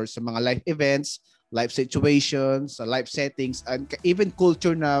factors, sa mga life events, life situations, life settings, and even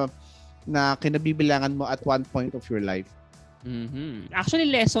culture na kinabibilangan mo at one point of your life. Actually,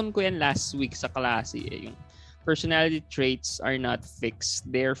 lesson ko yan last week sa klase eh. Yung personality traits are not fixed.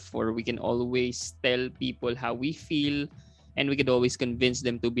 Therefore, we can always tell people how we feel, and we could always convince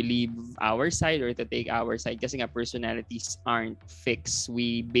them to believe our side or to take our side kasi nga personalities aren't fixed.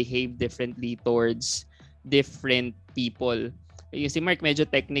 We behave differently towards different people. Yung si Mark, medyo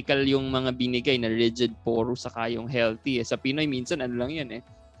technical yung mga binigay na rigid, porous, saka yung healthy. Sa Pinoy, minsan ano lang yan eh.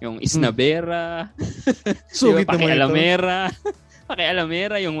 Yung isnabera, diba, pakialamera.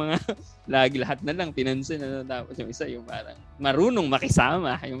 Pakialamera, yung mga lahat na lang pinansin. Tapos yung isa, yung parang marunong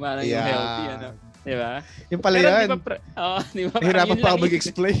makisama. Yung parang yung healthy. Ano. Diba? Yung pala yan. Diba, nahirapan pa ako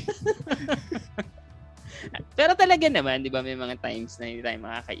mag-explain. Pero talaga naman, di ba, may mga times na hindi tayo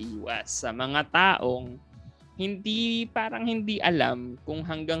makakaiwas sa mga taong hindi alam kung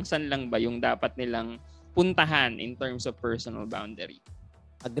hanggang saan lang ba yung dapat nilang puntahan in terms of personal boundary.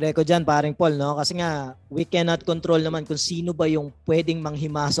 Agree ko dyan, paring Paul, no? Kasi nga, we cannot control naman kung sino ba yung pwedeng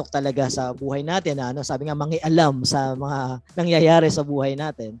manghimasok talaga sa buhay natin. Ano? Sabi nga, mangialam sa mga nangyayari sa buhay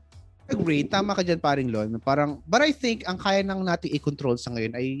natin. Agree, tama ka dyan, paring Lon. But I think ang kaya nang natin i-control sa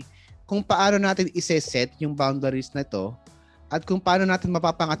ngayon ay kung paano natin i-set yung boundaries na to at kung paano natin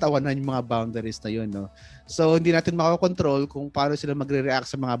mapapangatawanan yung mga boundaries na yun, no? So, hindi natin makakontrol kung paano sila magre-react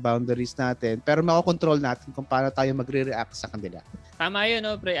sa mga boundaries natin, pero makakontrol natin kung paano tayo magre-react sa kanila. Tama yun,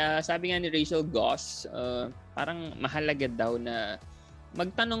 no, pre. Sabi nga ni Rachel Goss, parang mahalaga daw na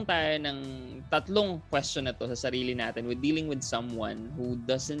magtanong tayo ng 3 question na to sa sarili natin with dealing with someone who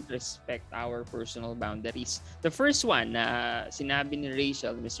doesn't respect our personal boundaries. The first one na sinabi ni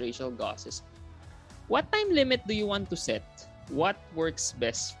Miss Rachel Goss is, what time limit do you want to set? What works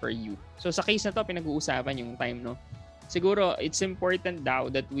best for you? So sa case na to, pinag-uusapan yung time, no? Siguro, it's important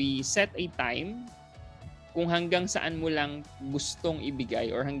daw that we set a time kung hanggang saan mo lang gustong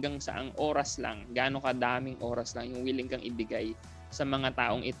ibigay or hanggang saang oras lang, gaano kadaming oras lang yung willing kang ibigay sa mga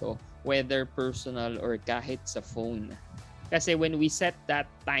taong ito, whether personal or kahit sa phone. Kasi when we set that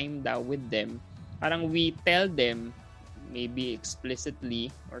time daw with them, parang we tell them, maybe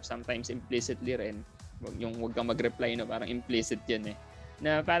explicitly or sometimes implicitly rin, yung huwag kang mag-reply, no, parang implicit yan eh,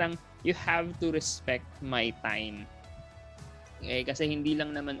 na parang you have to respect my time. Okay? Kasi hindi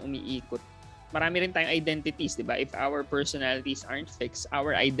lang naman umiikot. Marami rin tayong identities, di ba? If our personalities aren't fixed,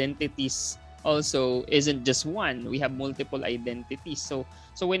 our identities also isn't just one. We have multiple identities. So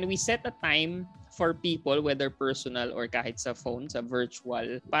when we set a time for people, whether personal or kahit sa phone, sa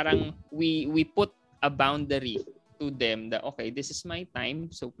virtual, parang we put a boundary to them that, okay, this is my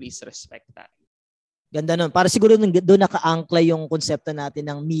time, so please respect that. Ganda nun. Para siguro doon naka-angkla yung konsepto natin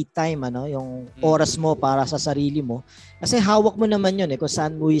ng me time, ano, yung oras mo para sa sarili mo. Kasi hawak mo naman yun eh, kung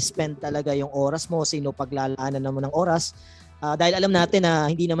saan mo i-spend talaga yung oras mo, sino paglalaanan mo ng oras. Dahil alam natin na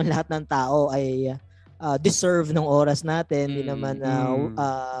hindi naman lahat ng tao ay deserve ng oras natin. Hindi naman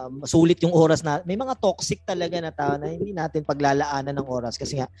sulit yung oras na. May mga toxic talaga na tao na hindi natin paglalaanan ng oras.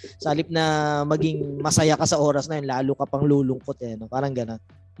 Kasi nga, sa halip na maging masaya ka sa oras na yun, lalo ka pang lulungkot eh. No? Parang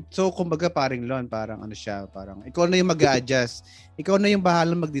gano'n. So, kumbaga paring Lon, parang ano siya, parang ikaw na yung mag-a-adjust. Ikaw na yung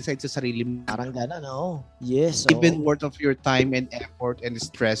bahalang mag-decide sa sarili mo. Parang gano'n, no? Yes. Even worth of your time and effort and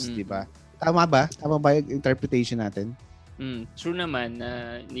stress, di ba? Tama ba? Tama ba yung interpretation natin? True naman.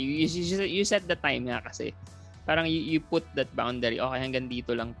 You set the time nga kasi. Parang you put that boundary. Okay, hanggang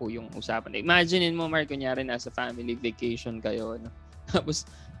dito lang po yung usapan. Imaginein mo, Mark, kunyari nasa family vacation kayo. No? Tapos,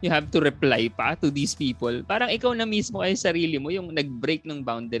 you have to reply pa to these people. Parang ikaw na mismo ay sarili mo yung nag-break ng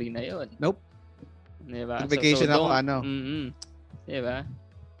boundary na yon. Nope. Diba? Vacation ako, Diba?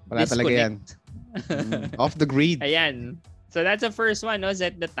 Wala talaga yan. Off the grid. Ayan. So that's the first one, no?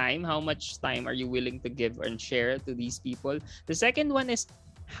 Set the time. How much time are you willing to give and share to these people? The second one is,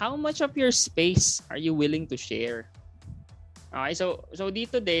 how much of your space are you willing to share? Okay, so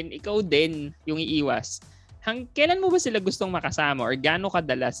dito din, ikaw din yung iiwas. Kailan mo ba sila gustong makasama? Or gaano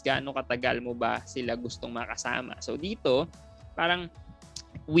kadalas, gaano katagal mo ba sila gustong makasama? So dito, parang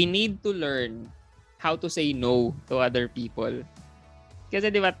we need to learn how to say no to other people. Kasi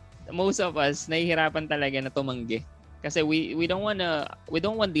di ba, most of us nahihirapan talaga na tumanggi. Kasi we don't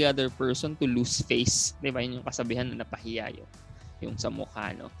want the other person to lose face. Di ba? Yun yung kasabihan na napahiya yung sa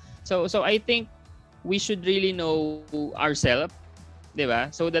mukha, no? So I think we should really know ourselves, di ba?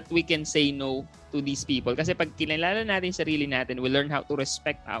 So that we can say no to these people. Kasi pag kinilala natin sarili natin, we learn how to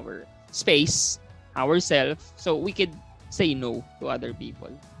respect our space, ourselves, so we could say no to other people.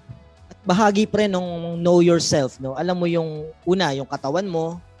 At bahagi pre nung know yourself, no? Alam mo yung yung katawan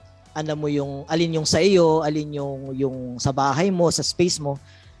mo, alam mo yung alin yung sa iyo, alin yung sa bahay mo, sa space mo.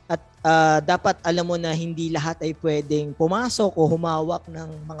 At dapat alam mo na hindi lahat ay pwedeng pumasok o humawak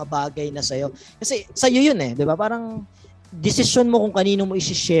ng mga bagay na sa iyo. Kasi sa iyo yun di ba? Parang decision mo kung kanino mo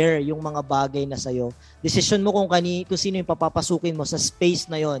i-share yung mga bagay na sa iyo. Decision mo kung sino yung papapasukin mo sa space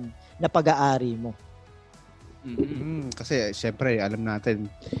na yon na pag-aari mo. Kasi syempre alam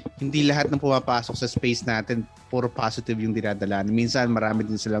natin hindi lahat ng pumapasok sa space natin puro positive yung dinadala. Minsan marami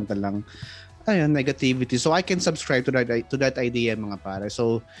din silang dalang negativity. So I can subscribe to that idea mga pare.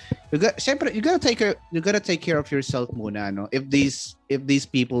 So you gotta take care of yourself muna, no? If these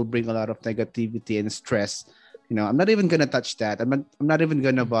people bring a lot of negativity and stress, I'm not even gonna touch that. I'm not even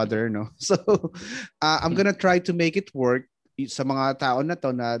gonna bother, no? So I'm gonna try to make it work sa mga tao na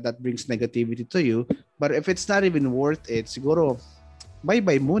to na that brings negativity to you. But if it's not even worth it, siguro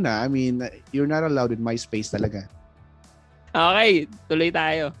bye-bye muna. I mean, you're not allowed in my space talaga. Okay, tuloy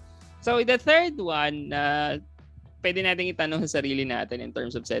tayo. So the third one, pwede natin itanong sa sarili natin in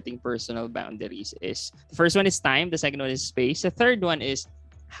terms of setting personal boundaries is, the first one is time, the second one is space. The third one is,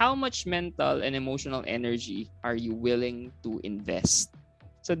 how much mental and emotional energy are you willing to invest?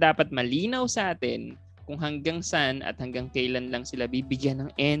 So dapat malinaw sa atin kung hanggang saan at hanggang kailan lang sila bibigyan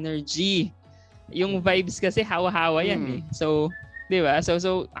ng energy. Yung vibes kasi hawa-hawa yan So, di ba?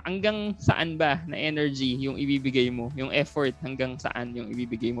 So hanggang saan ba na energy yung ibibigay mo? Yung effort hanggang saan yung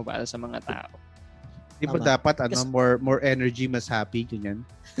ibibigay mo para sa mga tao? Di ba dapat more energy, mas happy, ganyan?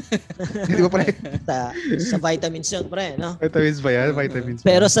 Di ba pre? Sa vitamins yun, pre, no? Vitamins ba yan? Vitamins.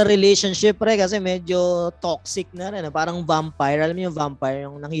 Pero sa relationship, pre, kasi medyo toxic na rin. Parang vampire. Alam mo yung vampire,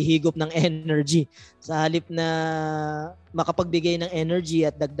 yung nanghihigop ng energy. Sa halip na makapagbigay ng energy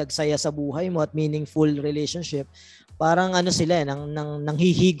at dagdag saya sa buhay mo at meaningful relationship, parang sila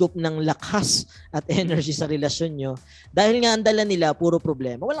nanghihigop ng lakas at energy sa relasyon nyo. Dahil nga ang dala nila, puro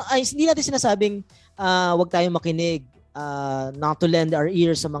problema. Hindi natin sinasabing wag tayong makinig, not to lend our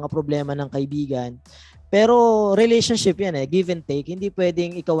ears sa mga problema ng kaibigan. Pero relationship yan give and take. Hindi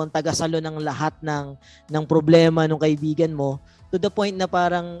pwedeng ikaw ang tagasalo ng lahat ng problema ng kaibigan mo to the point na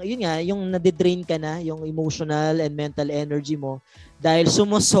parang, yun nga, yung nade-drain ka na, yung emotional and mental energy mo dahil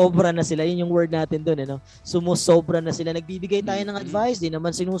sumusobra na sila. Yun yung word natin doon, no? Sumusobra na sila. Nagbibigay tayo ng advice, di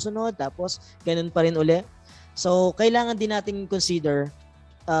naman sinusunod, tapos ganun pa rin uli. So, kailangan din natin consider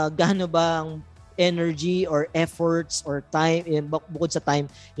gaano ba ang energy or efforts or time, bukod sa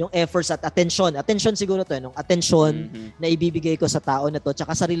time, yung efforts at attention. Attention siguro to, no? Attention na ibibigay ko sa tao na to,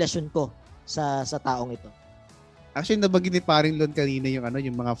 tsaka sa relasyon ko sa taong ito. Actually, nabagin ni paring Lon kanina yung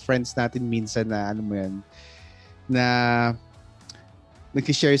mga friends natin minsan na na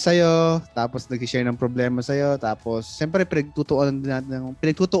nag-share sa'yo, tapos nag-share ng problema sa'yo, tapos siyempre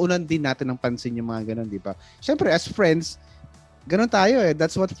pinagtutuunan din natin ng pansin yung mga ganun, di ba? Siyempre, as friends, ganun tayo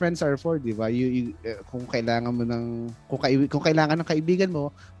That's what friends are for, di ba? Kung kailangan mo kung kailangan ng kaibigan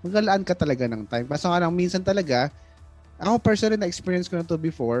mo, maglalaan ka talaga ng time. Kaso nga lang, minsan talaga, ako personally na-experience ko na to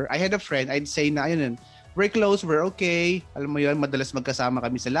before. I had a friend, I'd say na, we're close, we're okay. Alam mo yun, madalas magkasama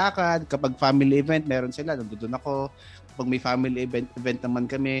kami sa lakad. Kapag family event, meron sila, nandoon ako. Kapag may family event naman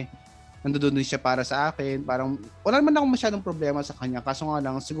kami, nandoon din siya para sa akin. Parang, wala naman akong masyadong problema sa kanya. Kaso nga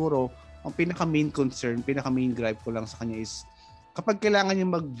lang, siguro, ang pinaka-main concern, pinaka-main gripe ko lang sa kanya is, kapag kailangan niya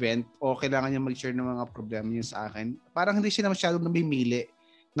mag-vent o kailangan niya mag-share ng mga problema niya sa akin, parang hindi siya na masyadong namimili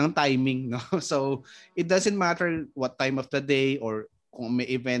ng timing, no? So, it doesn't matter what time of the day or kung may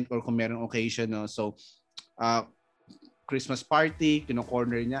event or kung merong occasion, no? So, Christmas party,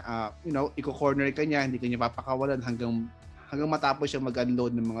 kino-corner niya, iko-corner ka niya, hindi ka niya papakawalan hanggang hanggang matapos siya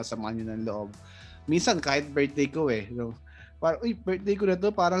mag-unload ng mga sama niya ng loob. Minsan kahit birthday ko parang, birthday ko na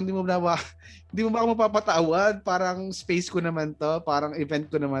to, parang hindi mo ba ako mapapatawad, parang space ko naman to, parang event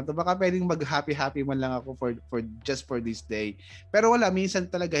ko naman to, baka pwedeng mag-happy man lang ako for just for this day. Pero wala, minsan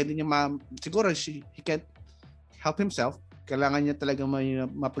talaga, hindi niya siguro he can't help himself, kailangan niya talaga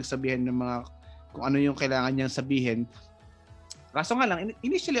mapagsabihan ng mga, kung ano yung kailangan niyang sabihin. Kaso nga lang,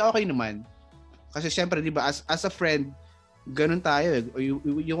 initially okay naman, kasi syempre, di ba, as a friend, ganun tayo,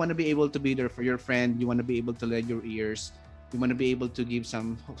 you wanna be able to be there for your friend, you wanna be able to lend your ears, you want to be able to give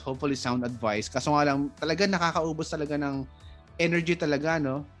some hopefully sound advice. Kaso nga lang, talaga nakakaubos talaga ng energy talaga,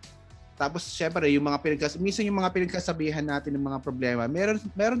 no? Tapos, syempre, minsan yung mga pinagkasabihan natin ng mga problema,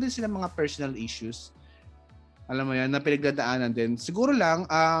 meron din silang mga personal issues. Alam mo yan, na pinagdadaanan din. Siguro lang,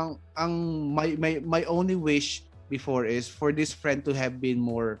 my only wish before is for this friend to have been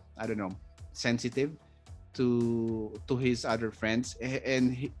more, I don't know, sensitive to his other friends,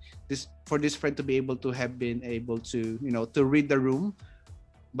 and for this friend to be able to have been able to, to read the room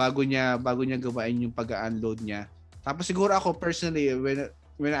bago niya gawain yung pag-unload niya. Tapos siguro ako personally,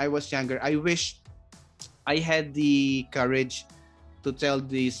 when I was younger, I wish I had the courage to tell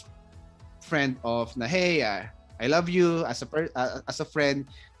this friend na, hey, I love you as a friend,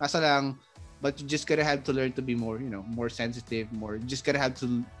 kaso lang, but you just gotta have to learn to be more, more sensitive, you just gotta have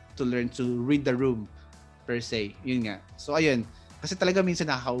to learn to read the room per se. Yun nga. So ayun, kasi talaga minsan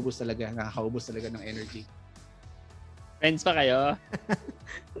nakakaubos talaga ng energy. Friends pa kayo?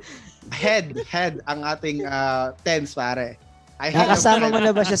 Head ang ating tense, pare. Nakasama mo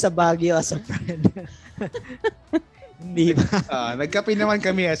na ba siya sa Baguio as a friend? Hindi ba? Nagkape naman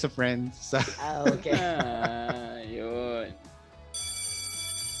kami as a friend. So. Okay. Yun.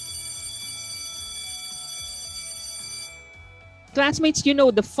 Classmates,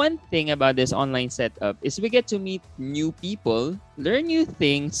 the fun thing about this online setup is we get to meet new people, learn new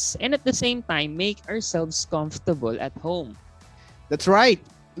things, and at the same time, make ourselves comfortable at home. That's right.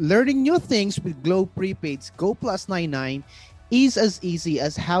 Learning new things with Globe Prepaid's Go Plus 99 is as easy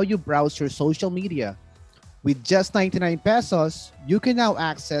as how you browse your social media. With just 99 pesos, you can now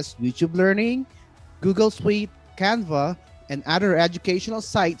access YouTube Learning, Google Suite, Canva, and other educational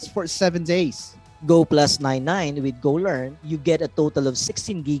sites for 7 days. Go Plus 99 with Go Learn, you get a total of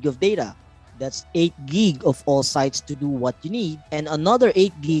 16 gig of data. That's 8 gig of all sites to do what you need, and another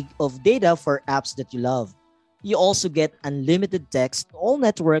 8 gig of data for apps that you love. You also get unlimited text, all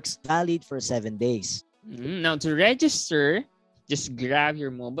networks, valid for 7 days. Now to register, just grab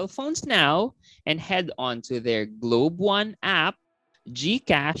your mobile phones now and head on to their Globe One app,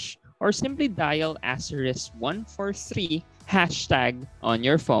 GCash, or simply dial *143# on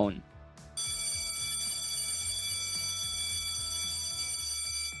your phone.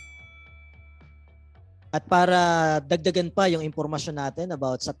 At para dagdagan pa yung impormasyon natin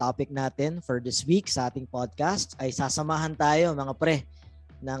about sa topic natin for this week sa ating podcast, ay sasamahan tayo mga pre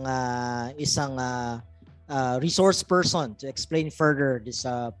ng isang resource person to explain further this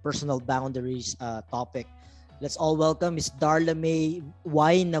personal boundaries topic. Let's all welcome Ms. Darla May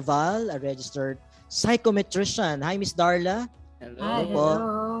Y. Naval, a registered psychometrician. Hi, Ms. Darla. Hello. Hi,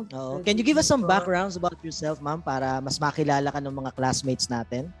 hello. Can you give us some backgrounds about yourself, ma'am, para mas makilala ka ng mga classmates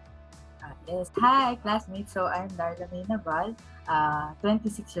natin? Yes. Hi, classmates. So, I'm Darla May Naval,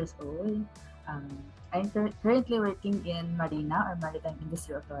 26 years old. I'm currently working in Marina or Maritime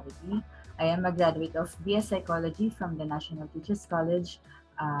Industry Authority. I am a graduate of BS Psychology from the National Teachers College.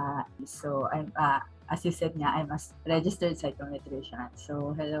 So, I'm, as you said nga, I'm a registered psychometrician.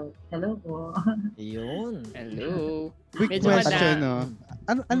 So, hello po. Yun. Hello. Quick question, no?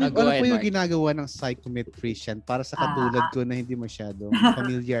 Ano po yung ginagawa ng psychometrician para sa katulad ko na hindi masyadong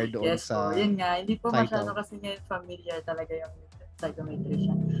familiar doon yes, sa po, yun nga. Hindi po title. masyado kasi ngayon familiar talaga yung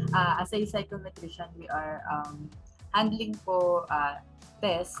psychometrician. As a psychometrician, we are handling po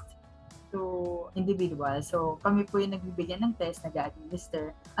test to individual. So, kami po yung nagbibigyan ng test,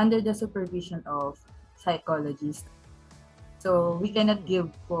 nag-administer under the supervision of psychologist. So, we cannot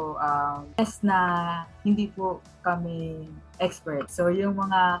give po test na hindi po kami expert. So, yung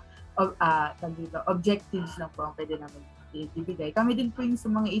mga objectives lang po ang pwede namin ibigay. Kami din po yung sa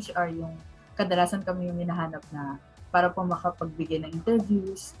mga HR, yung kadalasan kami yung hinahanap na para po makapagbigay ng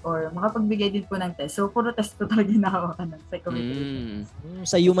interviews or makapagbigay din po ng test. So, puro test po talaga hinahawakan ng psychometrician.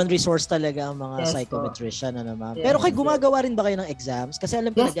 Sa human resource talaga ang mga Yes, psychometrician, ano ma'am. Yes, Pero kayo gumagawa rin ba kayo ng exams? Kasi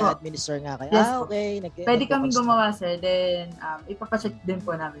alam ko Yes, nag-administer nga kayo. Yes, Okay. Pwede kaming gumawa, sir. Then, ipapacheck din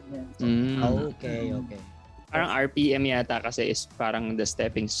po namin yun. Okay. Parang RPM yata kasi is parang the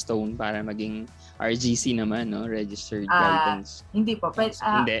stepping stone para maging RGC naman, no? Registered Guidance. Hindi po.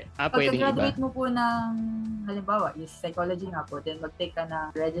 Hindi. Pwedeng iba. Pagka-graduate mo po ng, halimbawa, is psychology nga po, then mag-take ka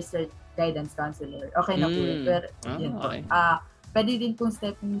ng Registered Guidance Counselor. Okay na po yun. Pero, yun po. Okay. Pwede din pong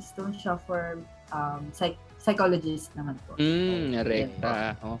stepping stone siya for psychologist naman po.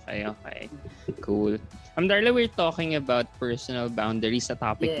 Rekta. Okay. Cool. Darla, we're talking about personal boundaries sa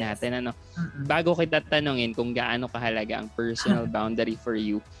topic natin. Ano? Bago kita tanungin kung gaano kahalaga ang personal boundary for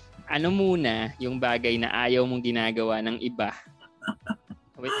you, ano muna yung bagay na ayaw mong ginagawa ng iba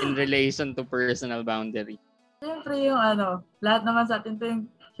in relation to personal boundary? Siyempre yung lahat naman sa atin to yung,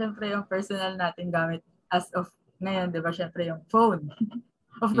 siyempre yung personal natin gamit as of ngayon, di ba? Siyempre yung phone.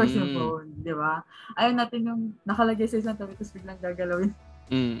 Of course, yung phone, di ba? Ayaw natin yung nakalagay sa isang tabi tapos biglang gagalawin.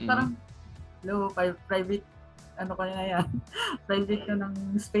 Parang, private, ko na yan. Private ko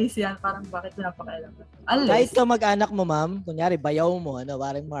ng space yan. Parang bakit pinapakailan ko? Kahit ka mag-anak mo, ma'am, kunyari, bayaw mo,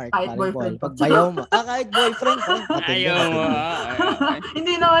 parang Mark. Kahit boyfriend. Pag bayaw mo. Kahit boyfriend ko. Ayaw mo.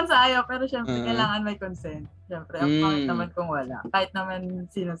 Hindi naman sa ayaw, pero syempre, kailangan may consent. Syempre, ang pangit naman kung wala. Kahit naman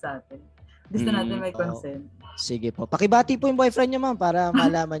sino sa atin. Gusto natin may consent. Sige po. Pakibati po yung boyfriend niyo, ma'am, para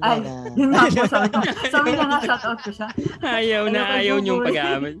malaman niya na... Yun nga po, sabi na nga, shoutout ko siya. Ayaw niyong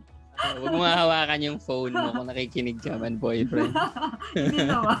pag-aamin. Huwag mo hawakan yung phone mo kung nakikinig ka man, boyfriend. Hindi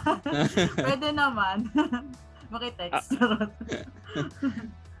naman. Pwede naman. Makitext.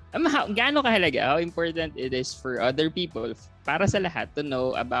 Gaano kahalaga? How important it is for other people, para sa lahat, to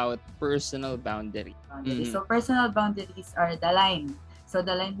know about personal boundary? So, personal boundaries are the line. So,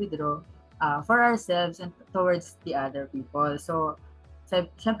 the line we draw for ourselves and towards the other people. So,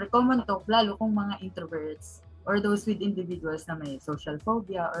 syempre, common to, lalo kung mga introverts or those with individuals na may social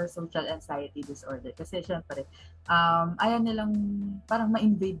phobia or social anxiety disorder. Kasi syempre, ayaw nilang parang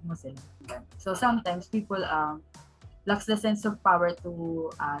ma-invade mo sila. So sometimes people lacks the sense of power to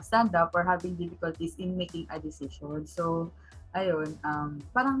stand up or having difficulties in making a decision. So ayun,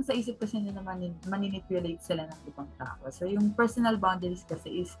 parang sa isip kasi nila manipulate sila ng ibang tao. So yung personal boundaries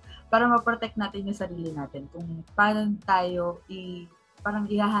kasi is para ma-protect natin yung sarili natin kung paano tayo parang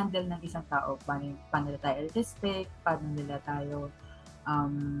i-handle ng isang tao, paano nila tayo respect, paano nila tayo,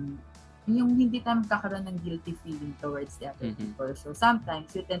 yung hindi tayo magkakaroon ng guilty feeling towards the other people. So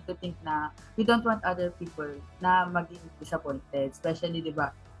sometimes we tend to think na we don't want other people na maging disappointed. Especially, di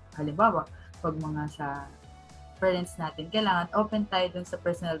ba, halimbawa, pag mga sa parents natin, kailangan open tayo dun sa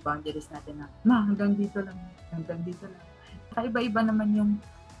personal boundaries natin na, hanggang dito lang. Kaiba-iba naman yung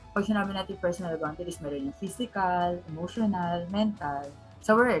pag sinabi natin personal boundaries, meron yung physical, emotional, mental.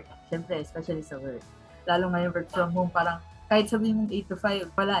 Sa work, syempre, especially sa work. Lalo ngayon work from home, parang kahit sabihin mong 8 to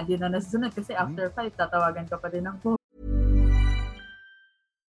 5, wala, hindi na nasusunod kasi after 5, tatawagan ka pa din ng phone.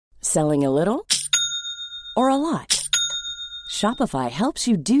 Selling a little or a lot? Shopify helps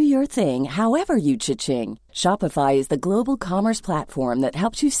you do your thing however you cha-ching. Shopify is the global commerce platform that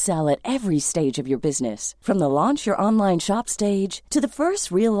helps you sell at every stage of your business. From the launch your online shop stage to the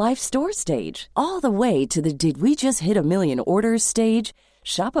first real-life store stage, all the way to the did we just hit a million orders stage.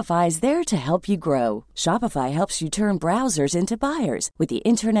 Shopify is there to help you grow. Shopify helps you turn browsers into buyers with the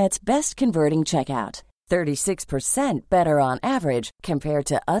internet's best converting checkout. 36% better on average compared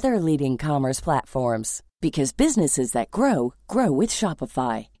to other leading commerce platforms. Because businesses that grow, grow with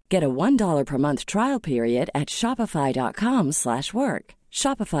Shopify. Get a $1 per month trial period at shopify.com/work.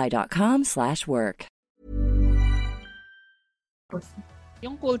 Shopify.com/work.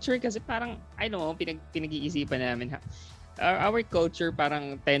 Yung culture kasi parang, I don't know, pinag-iisipan namin. Our culture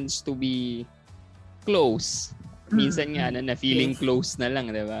parang tends to be close. Minsan nga na feeling close na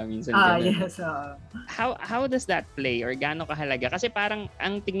lang, 'di ba? Minsan yes. How does that play or gaano kahalaga? Kasi parang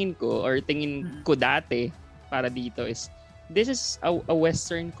ang tingin ko dati para dito is this is a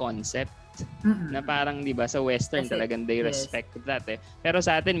western concept. Na parang 'di ba sa western kasi, talagang they respect that eh. Pero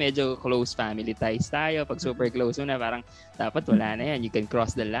sa atin medyo close family ties tayo. Pag super close mo na parang dapat wala na yan. You can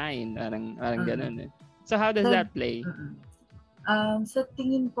cross the line. Parang ganoon eh. So how does that play? Sa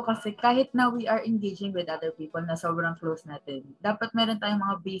tingin ko kasi kahit na we are engaging with other people na sobrang close natin, dapat meron tayong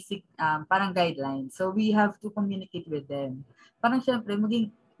mga basic parang guidelines. So we have to communicate with them. Parang syempre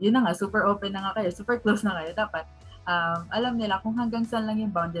yun na nga, super open na nga kayo, super close na kayo. Dapat alam nila kung hanggang saan lang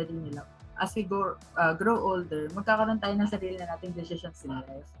yung boundary nila. As we grow older, magkakaroon tayo ng sarili na nating decisions in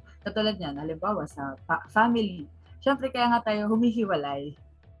life. Katulad yan, halimbawa sa family. Syempre kaya nga tayo humihiwalay.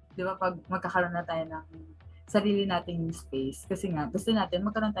 Di ba pag magkakaroon na tayo ng sarili nating space. Kasi nga, gusto natin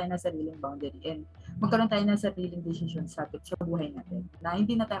magkaroon tayo ng sariling boundary and magkaroon tayo ng sariling decision sa buhay natin na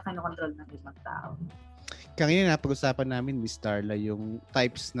hindi na tayo kinokontrol ng ibang tao. Kanina napag-usapan namin, Miss Darla, yung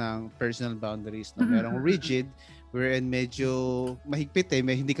types ng personal boundaries. No? Merong rigid, wherein medyo mahigpit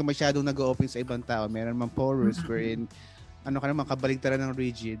hindi ka masyadong nag-open sa ibang tao. Meron mang porous, wherein kabaligtaran ng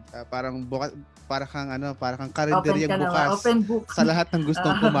rigid, parang kang karinderyang bukas open book sa lahat ng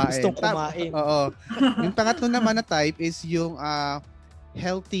gustong kumain. Oo. Yung pangatlo naman na type is yung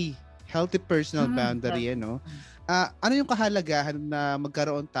healthy personal boundary, ano yung kahalagahan na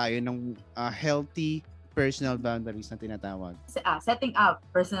magkaroon tayo ng healthy personal boundaries na tinatawag? Setting up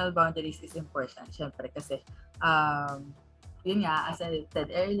personal boundaries is important, syempre, kasi yun nga, as I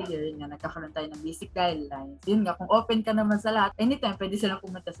said earlier, nagkakaroon tayo ng basic guidelines. Yun nga, kung open ka naman sa lahat, anytime pwede silang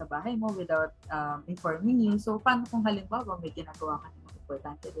pumunta sa bahay mo without informing you. So, paano kung halimbawa may ginagawa ka ng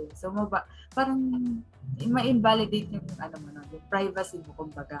importante din? So, parang ma-invalidate yung, yung privacy mo,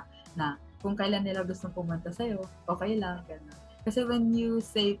 kumbaga, na kung kailan nila gustong pumunta sa'yo, okay lang, gano'n. Kasi when you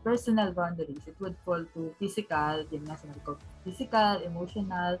say personal boundaries, it would fall to physical, yun nga sinabi ko, physical,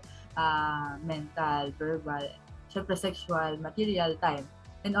 emotional, mental, verbal, syempre sexual, material, time,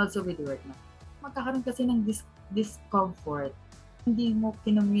 and also with work na. Magkakaroon kasi ng discomfort. Hindi mo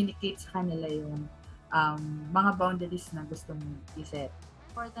kinommunicate sa kanila yung mga boundaries na gusto mong iset.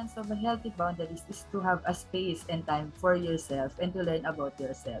 Importance of a healthy boundaries is to have a space and time for yourself and to learn about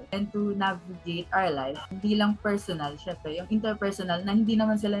yourself and to navigate our life. Hindi lang personal, syempre, yung interpersonal na hindi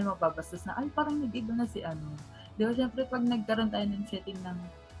naman sila yung mapapastos na, ay, parang nag-iba na si ano. Di ba, syempre, pag nagkaroon tayo ng setting ng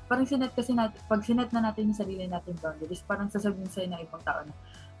parang sinet kasi natin, pag sinet na natin yung sarili natin boundaries, parang sasabihin sa'yo ng ibang tao na,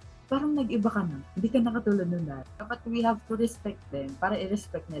 parang nag-iba ka na, hindi ka nakatulad nun lahat. Dapat we have to respect them para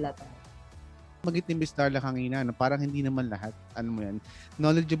i-respect nila tayo. Magit ni Miss Darla kanina, parang hindi naman lahat,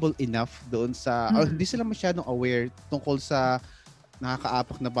 knowledgeable enough doon sa, hindi sila masyadong aware tungkol sa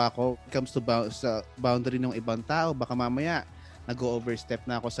nakakaapak na ba ako comes to sa boundary ng ibang tao, baka mamaya nag-overstep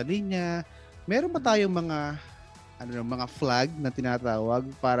na ako sa linya. Meron ba tayong mga flag na tinatawag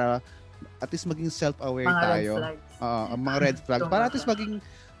para at least maging self-aware mga tayo. Mga red flags. Para at least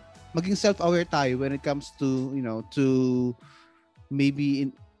maging self-aware tayo when it comes to, to maybe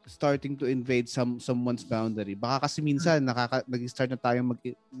starting to invade someone's boundary. Baka kasi minsan nag-start na tayo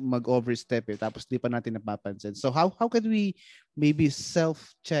mag-overstep tapos di pa natin napapansin. So how can we maybe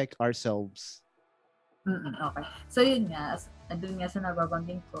self-check ourselves? Okay. So yun nga, doon nga sa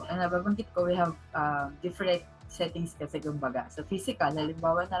nababanggit ko, we have different settings kasi kumbaga. So physical,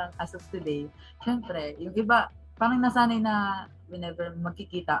 halimbawa na lang as of today, syempre, yung iba, parang nasanay na whenever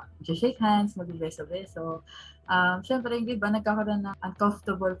magkikita, shake hands, mag-beso-beso. Syempre, yung iba, nagkakaroon ng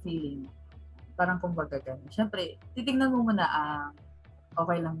uncomfortable feeling. Parang kumbaga ganun. Syempre, titignan mo muna,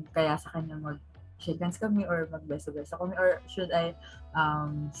 okay lang kaya sa kanya mag-shake hands kami or mag-beso-beso kami or should I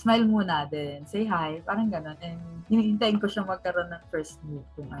smile muna then say hi, parang ganun. And hinihintayin ko siya magkaroon ng first move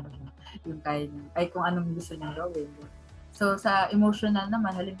kung ano yung kaya niya, ay kung anong gusto niyang gawin. So, sa emotional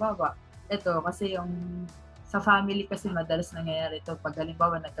naman, halimbawa, ito, kasi yung sa family kasi madalas nangyayari ito pag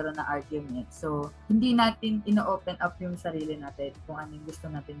halimbawa nagkaroon ng argument. So, hindi natin ino-open up yung sarili natin kung ano yung gusto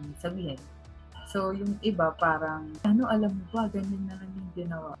natin sabihin. So, yung iba parang, alam mo ba, ganyan na lang yung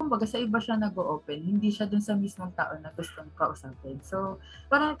ginawa. Kumbaga, sa iba siya nag-o-open, hindi siya dun sa mismong tao na gustong kausapin. So,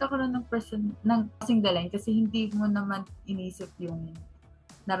 parang nagkakaroon ng kasing dalang kasi hindi mo naman inisip yung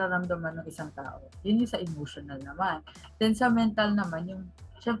nararamdaman ng isang tao. Yun yung sa emotional naman. Then sa mental naman, yung,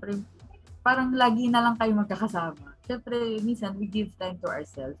 syempre, parang lagi na lang kayo magkakasama. Siyempre, minsan, we give time to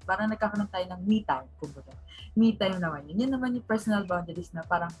ourselves. Parang nagkakaroon tayo ng me time, kumbaga. Me time naman yun. Yun naman yung personal boundaries na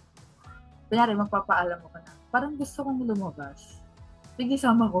parang, kunyari, magpapaalam mo ka na, parang gusto kong lumabas. Sige,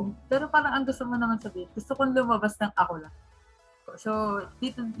 sama ko. Pero parang ang gusto mo naman sabihin, gusto kong lumabas ng ako lang. So,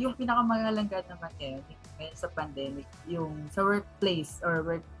 dito, yung pinakamangalanggad naman ngayon sa pandemic, yung sa workplace or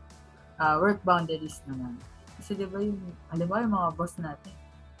work boundaries naman. Kasi di ba yung, alam mo, yung mga boss natin,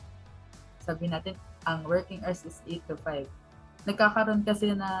 sabi natin, ang working hours is 8 to 5. Nagkakaroon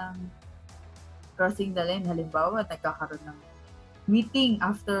kasi ng crossing the line. Halimbawa, nagkakaroon ng meeting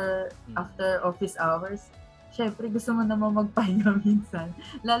after office hours. Siyempre, gusto mo naman magpahinga minsan.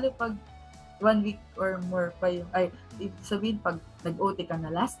 Lalo pag 1 week or more pa yung, sabihin, pag nag-OT ka na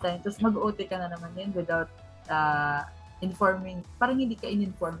last time, tapos mag-OT ka na naman yun without informing. Parang hindi ka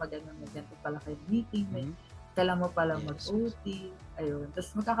in-inform ganito pala kayo meeting. Kailan mo pala mag-OT, ayun.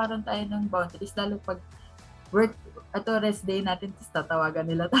 Tapos magkakaroon tayo ng boundaries, lalo pag work, rest day natin, tapos tatawagan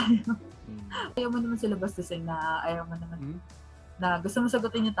nila tayo. Ayaw mo naman sila bastusin na ayaw mo naman na gusto mo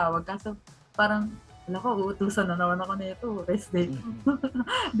sagutin yung tawag, kaso parang Wala ko, uutusan na naman ako nito. Rest day.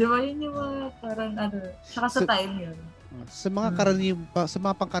 Di ba yun yung mga parang tsaka sa time yun. Sa mga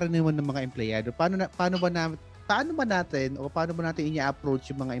pangkaraniwan ng mga empleyado, paano ba natin i-approach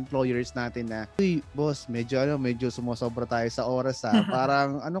yung mga employers natin na, uy, boss, medyo sumosobra tayo sa oras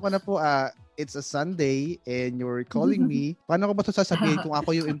parang ka na po, it's a Sunday and you're calling me. Paano ko ba ito sasabihin kung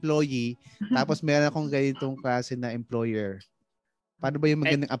ako yung employee tapos meron akong ganitong klase na employer? Paano ba yung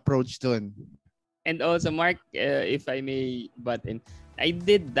magandang approach doon? And also, Mark, if I may butt in, I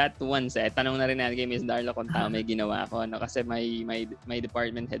did that once. Tanong na rin natin kay Miss Darla kung may ginawa ko. Kasi my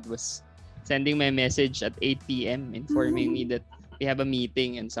department head was sending me a message at 8 p.m. informing me that we have a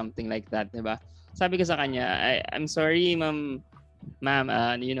meeting and something like that, diba? Sabi ko sa kanya, I'm sorry, ma'am,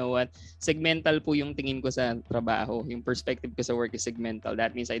 you know what? Segmental po yung tingin ko sa trabaho. Yung perspective ko sa work is segmental.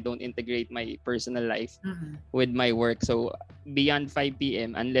 That means I don't integrate my personal life with my work. So, beyond 5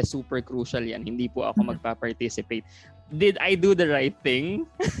 p.m., unless super crucial yan, hindi po ako magpa-participate. Did I do the right thing?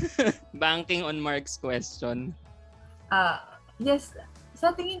 Banking on Mark's question. Yes.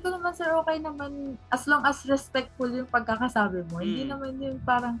 Sa tingin ko naman, sir, okay naman as long as respectful yung pagkakasabi mo. Hindi naman yung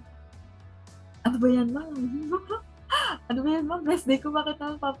parang, ano ba yan, ma'am? Ano ba yan, ma'am? Best day ko, bakit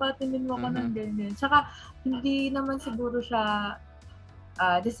naman papatinin mo ko ng ganyan? Tsaka, hindi naman siguro siya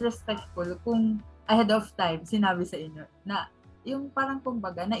disrespectful kung ahead of time sinabi sa inyo na yung parang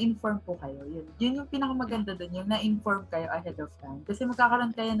kumbaga, na-inform po kayo. Yun yung pinakamaganda doon, yung na-inform kayo ahead of time. Kasi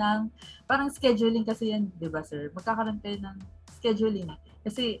magkakaroon kayo ng, parang scheduling kasi yan, di ba, sir? Magkakaroon kayo ng scheduling.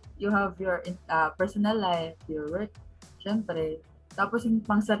 Kasi you have your personal life, your work, syempre. Tapos yung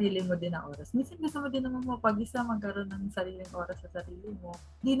pang sarili mo din na oras. Minsan gusto mo din naman mapag-isa, magkaroon ng sariling oras sa sarili mo.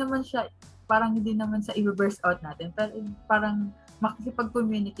 Hindi naman sa i-burst out natin. Pero parang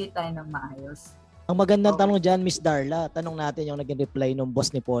makikipag-communicate tayo ng maayos. Ang magandang tanong dyan, Miss Darla, tanong natin yung naging reply ng boss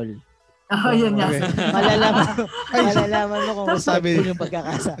ni Paul. Yun nga. Malalaman mo kung sabi yung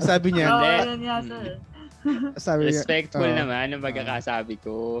pagkakasa. Sabi niya. Yun nga, sir. Respectful naman ang pagkakasabi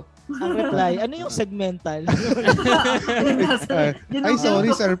ko. Ang reply, ano yung segmental? Ay, sorry,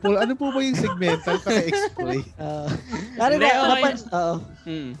 Sir Paul. Ano po ba yung segmental? Paka-explain.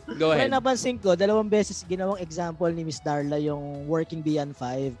 Go ahead. Napansin ko, 2 beses ginawang example ni Miss Darla yung working beyond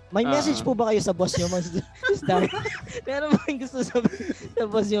 5. May message po ba kayo sa boss niyo, Miss Darla? Pero may gusto sabihin sa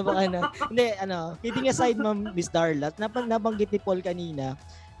boss niyo baka na. Hindi, kidding aside, Ma'am Miss Darla, nabanggit ni Paul kanina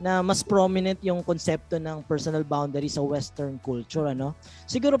na mas prominent yung konsepto ng personal boundary sa Western culture,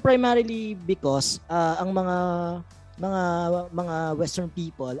 Siguro primarily because ang mga Western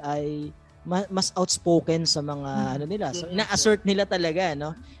people ay mas outspoken sa mga nila. So ina-assert nila talaga,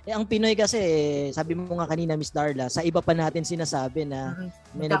 ang Pinoy kasi, sabi mo nga kanina, Miss Darla, sa iba pa natin sinasabi na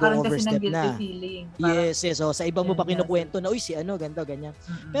may nag-overstep na. Yes. So sa iba mo pa kinukwento na, uy, si ganito, ganyan.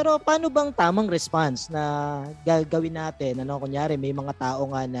 Pero paano bang tamang response na gagawin natin? Kunyari, may mga tao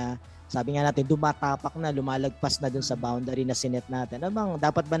nga na, sabi nga natin, dumatapak na, lumalagpas na dun sa boundary na sinet natin.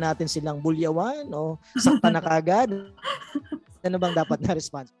 Dapat ba natin silang bulyawan o sakta na kagad? Ano bang dapat na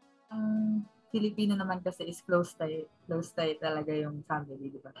response? Ang Filipino naman kasi is close tayo talaga yung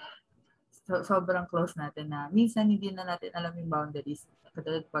family, di ba? So, sobrang close natin na minsan hindi na natin alam yung boundaries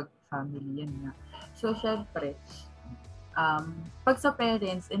katulad pag family, yun nga. So, syempre, pag sa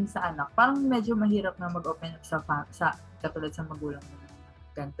parents and sa anak, parang medyo mahirap na mag-open up sa katulad sa magulang mo.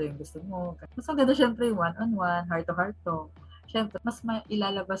 Ganito yung gusto mo. Mas maganda syempre yung one-on-one, heart-to-heart to. Syempre, mas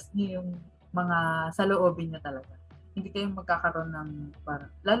ilalabas niyo yung mga saloobin niyo talaga. Hindi kayo magkakaroon ng parang,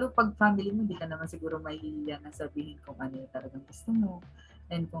 lalo pag family mo, hindi ka naman siguro mahihiya na sabihin kung ano yung talagang gusto mo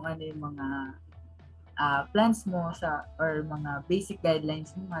and kung ano yung mga plans mo or mga basic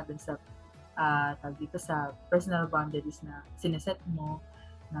guidelines mo nga dun sa dito sa personal boundaries na sineset mo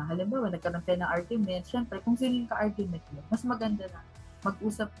na halimbawa nagkaroon kayo ng argument, syempre kung sino yung ka-argument mo, mas maganda na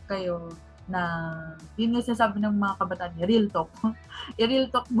mag-usap kayo na yun yung sinasabi ng mga kabataan niya, real talk.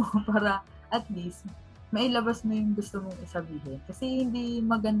 I-real talk mo para at least mailabas mo yung gusto mong isabihin. Kasi hindi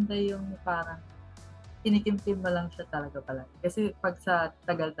maganda yung parang kinikimkim mo lang siya talaga pala. Kasi pag sa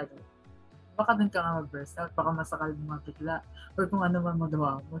tagal-tagal, baka dun ka nga mag-burst out, baka masakal mo mabigla, or kung ano man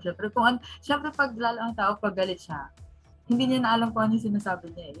magawa mo. Siyempre pag lalo ang tao, pag galit siya, hindi niya na alam kung ano yung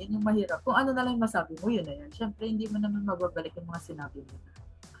sinasabi niya. Yan yung mahirap. Kung ano na lang yung masabi mo, yun na yan. Siyempre, hindi mo naman mababalik yung mga sinabi mo.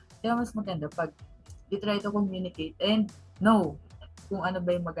 Kaya mas maganda pag you try to communicate and know kung ano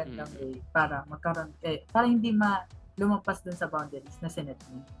ba yung magandang way para magkaroon, para hindi lumampas dun sa boundaries na sinet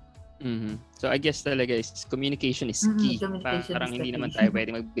mo. So I guess talaga communication is key. Parang hindi naman tayo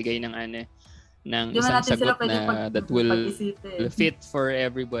pwede magbigay ng isang sagot na that will fit for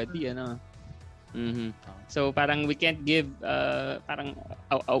everybody, So parang we can't give parang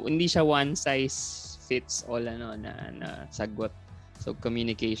hindi siya one size fits all na sagot. So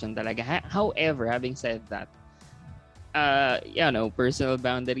communication talaga. However, having said that, personal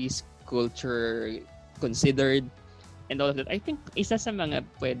boundaries, culture considered, and all of that, I think isa sa mga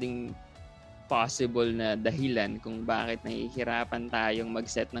pwedeng possible na dahilan kung bakit nahihirapan tayong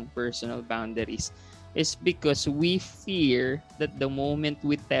mag-set ng personal boundaries is because we fear that the moment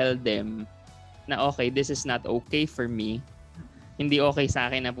we tell them na okay, this is not okay for me, hindi okay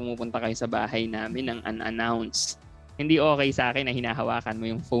sa akin na pumupunta kayo sa bahay namin ng unannounced. Hindi okay sa akin na hinahawakan mo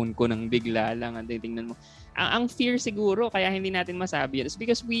yung phone ko nang bigla lang at titingnan mo. Ang fear siguro kaya hindi natin masabi is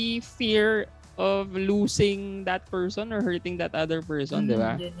because we fear of losing that person or hurting that other person, di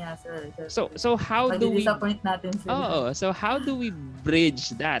ba? Yun nga, sir. So how do we disappoint natin sila? so how do we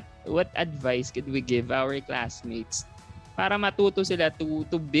bridge that? What advice could we give our classmates para matuto sila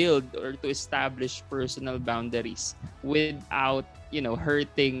to build or to establish personal boundaries without,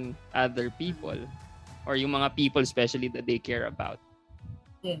 hurting other people or yung mga people especially that they care about?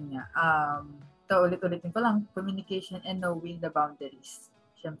 Yun nga. Ulit-ulitin ko lang, communication and knowing the boundaries.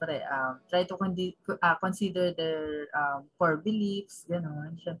 Siyempre, try to consider their core beliefs,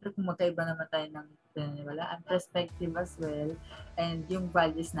 gano'n. Siyempre, kung magkaiba naman tayo ng paniniwalaan, perspective as well, and yung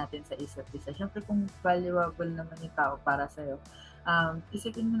values natin sa isa't isa. Siyempre, kung valuable naman yung tao para sa'yo,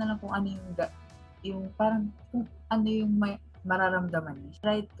 isipin mo na lang kung ano yung parang, kung ano yung mararamdaman niya.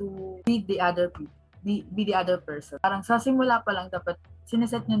 Try to be the other people. Be the other person. Parang sa simula pa lang dapat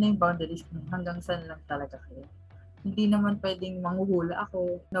sineset nyo na yung boundaries nyo hanggang saan lang talaga kayo. Hindi naman pwedeng manghuhula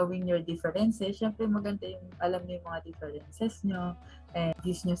ako, knowing your differences. Siyempre maganda yung alam nyo yung mga differences nyo and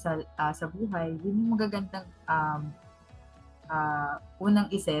views nyo sa buhay. Yun yung magagandang unang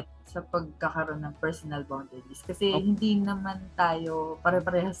iset sa pagkakaroon ng personal boundaries. Kasi hindi naman tayo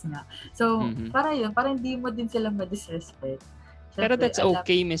pare-parehas nga. So, para hindi mo din sila ma-disrespect. Pero that's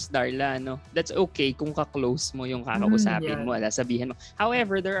okay, Miss Darla, no? That's okay kung ka-close mo yung kakausapin mo, sabihin mo.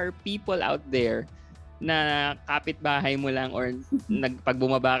 However, there are people out there na kapitbahay mo lang or pag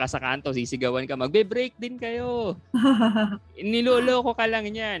bumaba ka sa kanto, sisigawan ka, magbe-break din kayo. Niloloko ka lang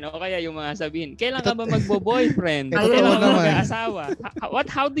yan. O kaya yung mga sabihin, kailan ka ba magbo-boyfriend? Kailan ka ba mag-aasawa?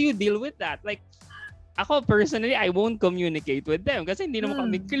 How do you deal with that? Like, ako personally, I won't communicate with them kasi hindi naman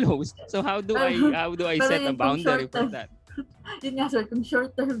kami close. So how do I set a boundary for that? Yun nga, sir, kung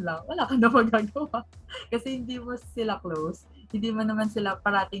short term lang, wala ka na magagawa. Kasi hindi mo sila close, hindi mo naman sila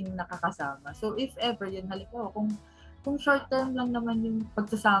parating nakakasama. So, if ever, yun, halimbawa, kung short term lang naman yung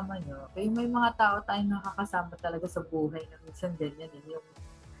pagsasama nyo, may mga tao tayong nakakasama talaga sa buhay na minsan ganyan. Yung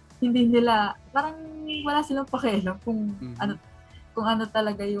hindi nila, parang wala silang pakialam kung ano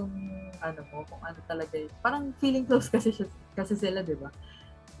talaga yung, kung ano talaga yung, parang feeling close kasi sila, di ba?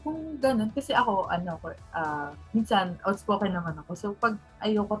 Kung ganun, kasi ako, minsan, outspoken naman ako. So, pag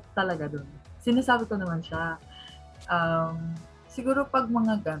ayoko talaga dun, sinasabi ko naman siya. Siguro pag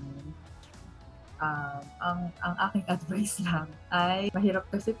mga ganun, ang aking advice lang ay mahirap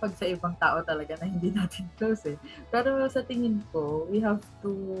kasi pag sa ibang tao talaga na hindi natin close eh. Pero sa tingin ko, we have to,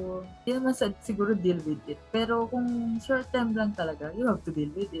 hindi naman siguro deal with it. Pero kung short term lang talaga, you have to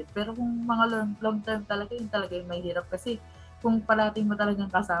deal with it. Pero kung mga long term talaga, yun talaga yung mahirap kasi kung parating mo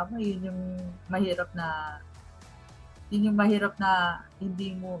talagang kasama, yun yung mahirap na hindi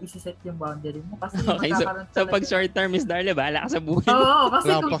mo isiset yung boundary mo kasi okay, so pag short term is Darla, bahala ka sa buhay mo. Oo, kasi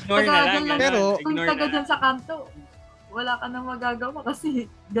kung taga dyan sa kanto, wala ka nang magagawa kasi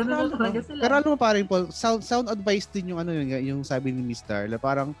gano'n na talaga sila. Pero alam mo pa rin, Paul, sound advice din yung sabi ni Miss Darla,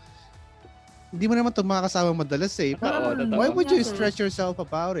 parang hindi mo naman ito makakasama madalas eh. Why would you stress yourself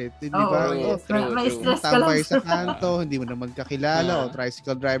about it? Di ba? May stress ka lang. Tambay sa kanto, hindi mo naman kakilala, o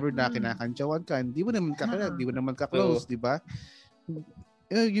tricycle driver na kinakantsawan ka, hindi mo naman kakilala, hindi mo naman ka-close, di ba?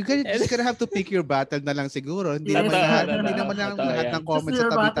 You just gonna have to pick your battle na lang siguro. Hindi naman lahat ng comments sa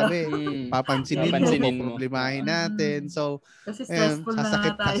tabi-tabi. Papansinin mo, problemahin natin. So,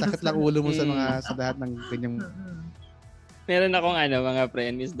 sasakit lang ulo mo sa lahat ng ganyang. Meron akong mga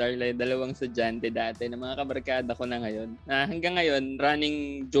friend, Miss Darla, 2 estudyante dati na mga kabarkada ko na ngayon. Hanggang ngayon,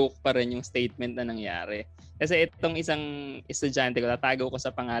 running joke pa rin yung statement na nangyari. Kasi itong isang estudyante ko, tatago ko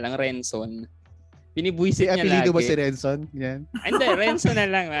sa pangalang Renson. Binibwisit niya lagi. Apelido ba si Renson? Yan. Hindi, Renson na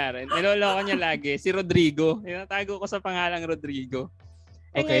lang. Niloloko niya lagi. Si Rodrigo. Tatago ko sa pangalang Rodrigo.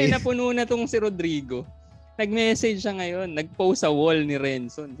 Ngayon, napuno na tong si Rodrigo. Nag-message siya ngayon. Nag-post sa wall ni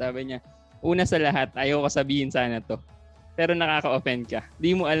Renson. Sabi niya, una sa lahat, ayaw ko sabihin sana to. Pero nakaka-offend ka.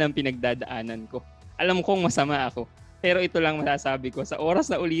 Di mo alam pinagdadaanan ko. Alam kong masama ako. Pero ito lang masasabi ko. Sa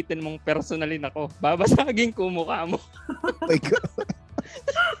oras na ulitin mong personalin ako, babasagin ko mukha mo. Oh my God.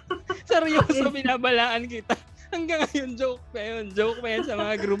 Seryoso, binabalaan kita. Hanggang ngayon, joke pa yun. Joke pa yan sa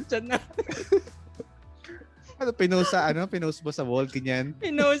mga group chat na. Pinost mo sa wall, ganyan?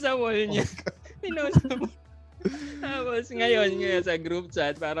 Pinost sa wall niya. Pinost sa wall. Tapos ngayon sa group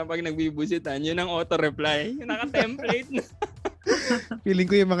chat, parang pag nagbibusitan, yun ang auto-reply. Yung naka-template na. Feeling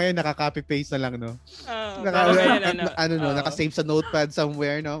ko yung mga yun, naka-copy-paste na lang, no? Naka-save sa notepad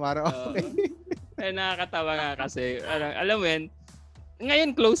somewhere, no? Parang okay. Nakakatawa nga kasi. Alam mo yun,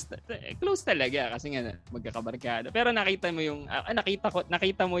 ngayon close talaga kasi nga magkakabarkada. Pero nakita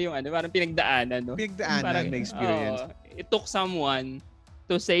mo yung parang pinagdaanan, no? Pinagdaanan na experience. It took someone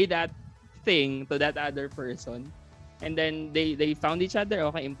to say that thing to that other person. And then they found each other.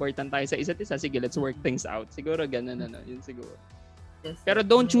 Okay, important tayo sa isa't isa. Sige, let's work things out. Siguro ganun yun siguro. Yes, pero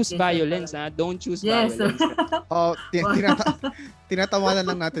don't choose violence, ha? Don't choose violence. Tinatawanan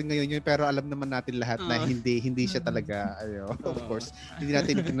lang natin ngayon yun, pero alam naman natin lahat na hindi siya talaga, of course. Hindi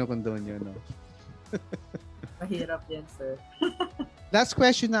natin kinukondone yun, no? Mahirap yan, sir. Last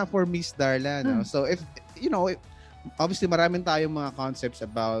question na for Miss Darla, no? So if obviously maraming tayong mga concepts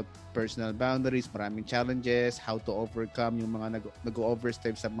about personal boundaries, maraming challenges, how to overcome yung mga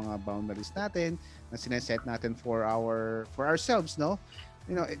nag-overstep sa mga boundaries natin na sineset natin for ourselves, no?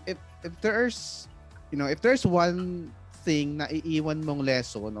 If there's one thing na iiwan mong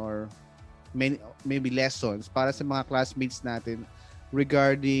lesson or maybe lessons para sa mga classmates natin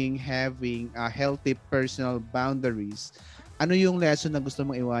regarding having healthy personal boundaries, ano yung lesson na gusto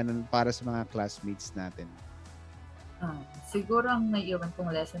mong iwanan para sa mga classmates natin? Siguro ang naiiwan kong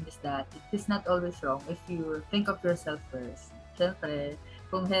lesson is that it is not always wrong if you think of yourself first. Siyempre,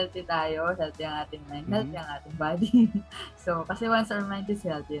 kung healthy tayo, healthy ang ating mind, healthy ang ating body. So, kasi once our mind is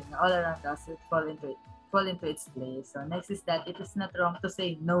healthy, all around us will fall into its place. So, next is that it is not wrong to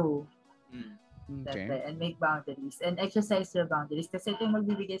say no. Okay. And make boundaries. And exercise your boundaries. Kasi ito yung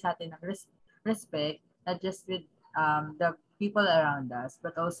magbibigay sa atin ng respect, not just with the people around us,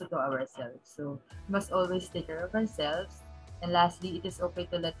 but also to ourselves. So, we must always take care of ourselves. And lastly, it is okay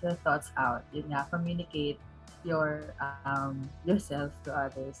to let your thoughts out. Yun nga, communicate yourself to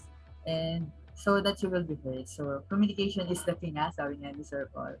others. And so that you will be heard. So, communication is the key nga, sabi nga ni Sir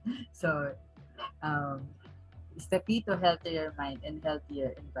Paul. So, it's the key to healthier mind and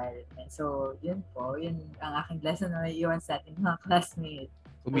healthier environment. So, yun ang aking lesson na naiiwan sa ating mga classmates.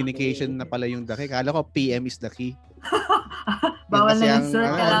 Communication na pala yung the key. Kala ko PM is the key. Bawal na yun, sir.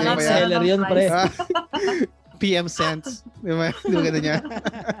 Kailangan seller yun, pre. PM cents. Di ba ganun niya?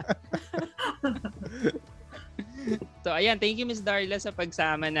 So, ayan. Thank you, Miss Darla, sa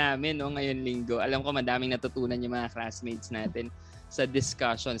pagsama namin ngayon linggo. Alam ko madaming natutunan yung mga classmates natin sa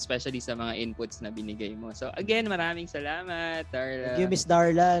discussion, especially sa mga inputs na binigay mo. So, again, maraming salamat, Darla. Thank you, Miss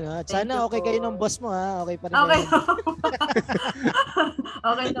Darla. No? Sana okay kayo ng boss mo, ha? Okay pa rin. Okay.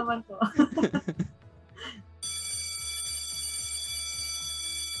 Okay naman po.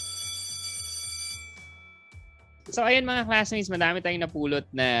 So, ayan mga classmates, madami tayong napulot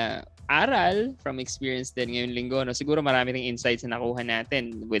na aral from experience din ngayong linggo. No? Siguro marami ring insights na nakuha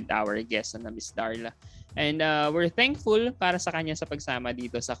natin with our guest na Miss Darla. And we're thankful para sa kanya sa pagsama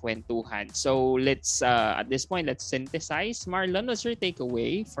dito sa kwentuhan. So, let's, at this point, let's synthesize. Marlon, what's your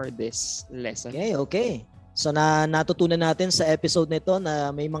takeaway for this lesson? Okay. So, natutunan natin sa episode nito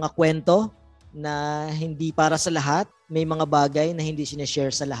na may mga kwento na hindi para sa lahat. May mga bagay na hindi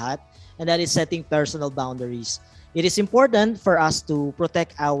sinishare sa lahat. And that is setting personal boundaries. It is important for us to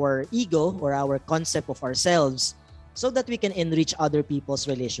protect our ego or our concept of ourselves so that we can enrich other people's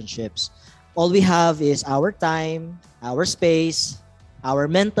relationships. All we have is our time, our space, our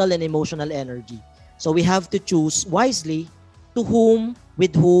mental and emotional energy. So we have to choose wisely to whom,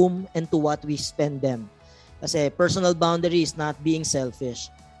 with whom, and to what we spend them. Kasi personal boundary is not being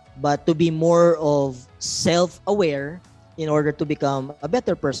selfish, but to be more of self-aware in order to become a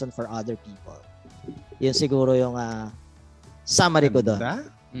better person for other people. Yun siguro yung summary ko doon.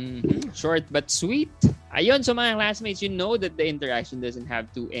 Short but sweet. Ayun, so mga classmates, you know that the interaction doesn't have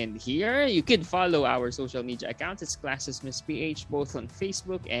to end here. You can follow our social media accounts. It's ClassDismissPH, both on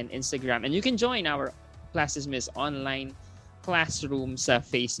Facebook and Instagram. And you can join our ClassDismiss online classroom sa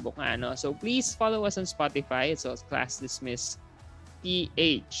Facebook. So please follow us on Spotify. It's also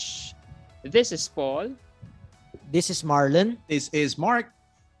ClassDismissPH. This is Paul. This is Marlon. This is Mark.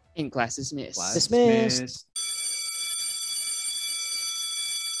 In Class Dismissed. Dismissed.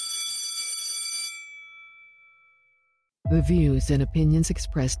 The views and opinions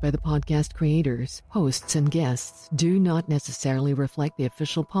expressed by the podcast creators, hosts, and guests do not necessarily reflect the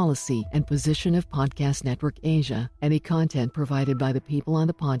official policy and position of Podcast Network Asia. Any content provided by the people on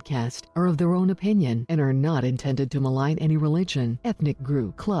the podcast are of their own opinion and are not intended to malign any religion, ethnic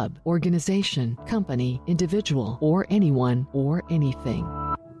group, club, organization, company, individual, or anyone or anything.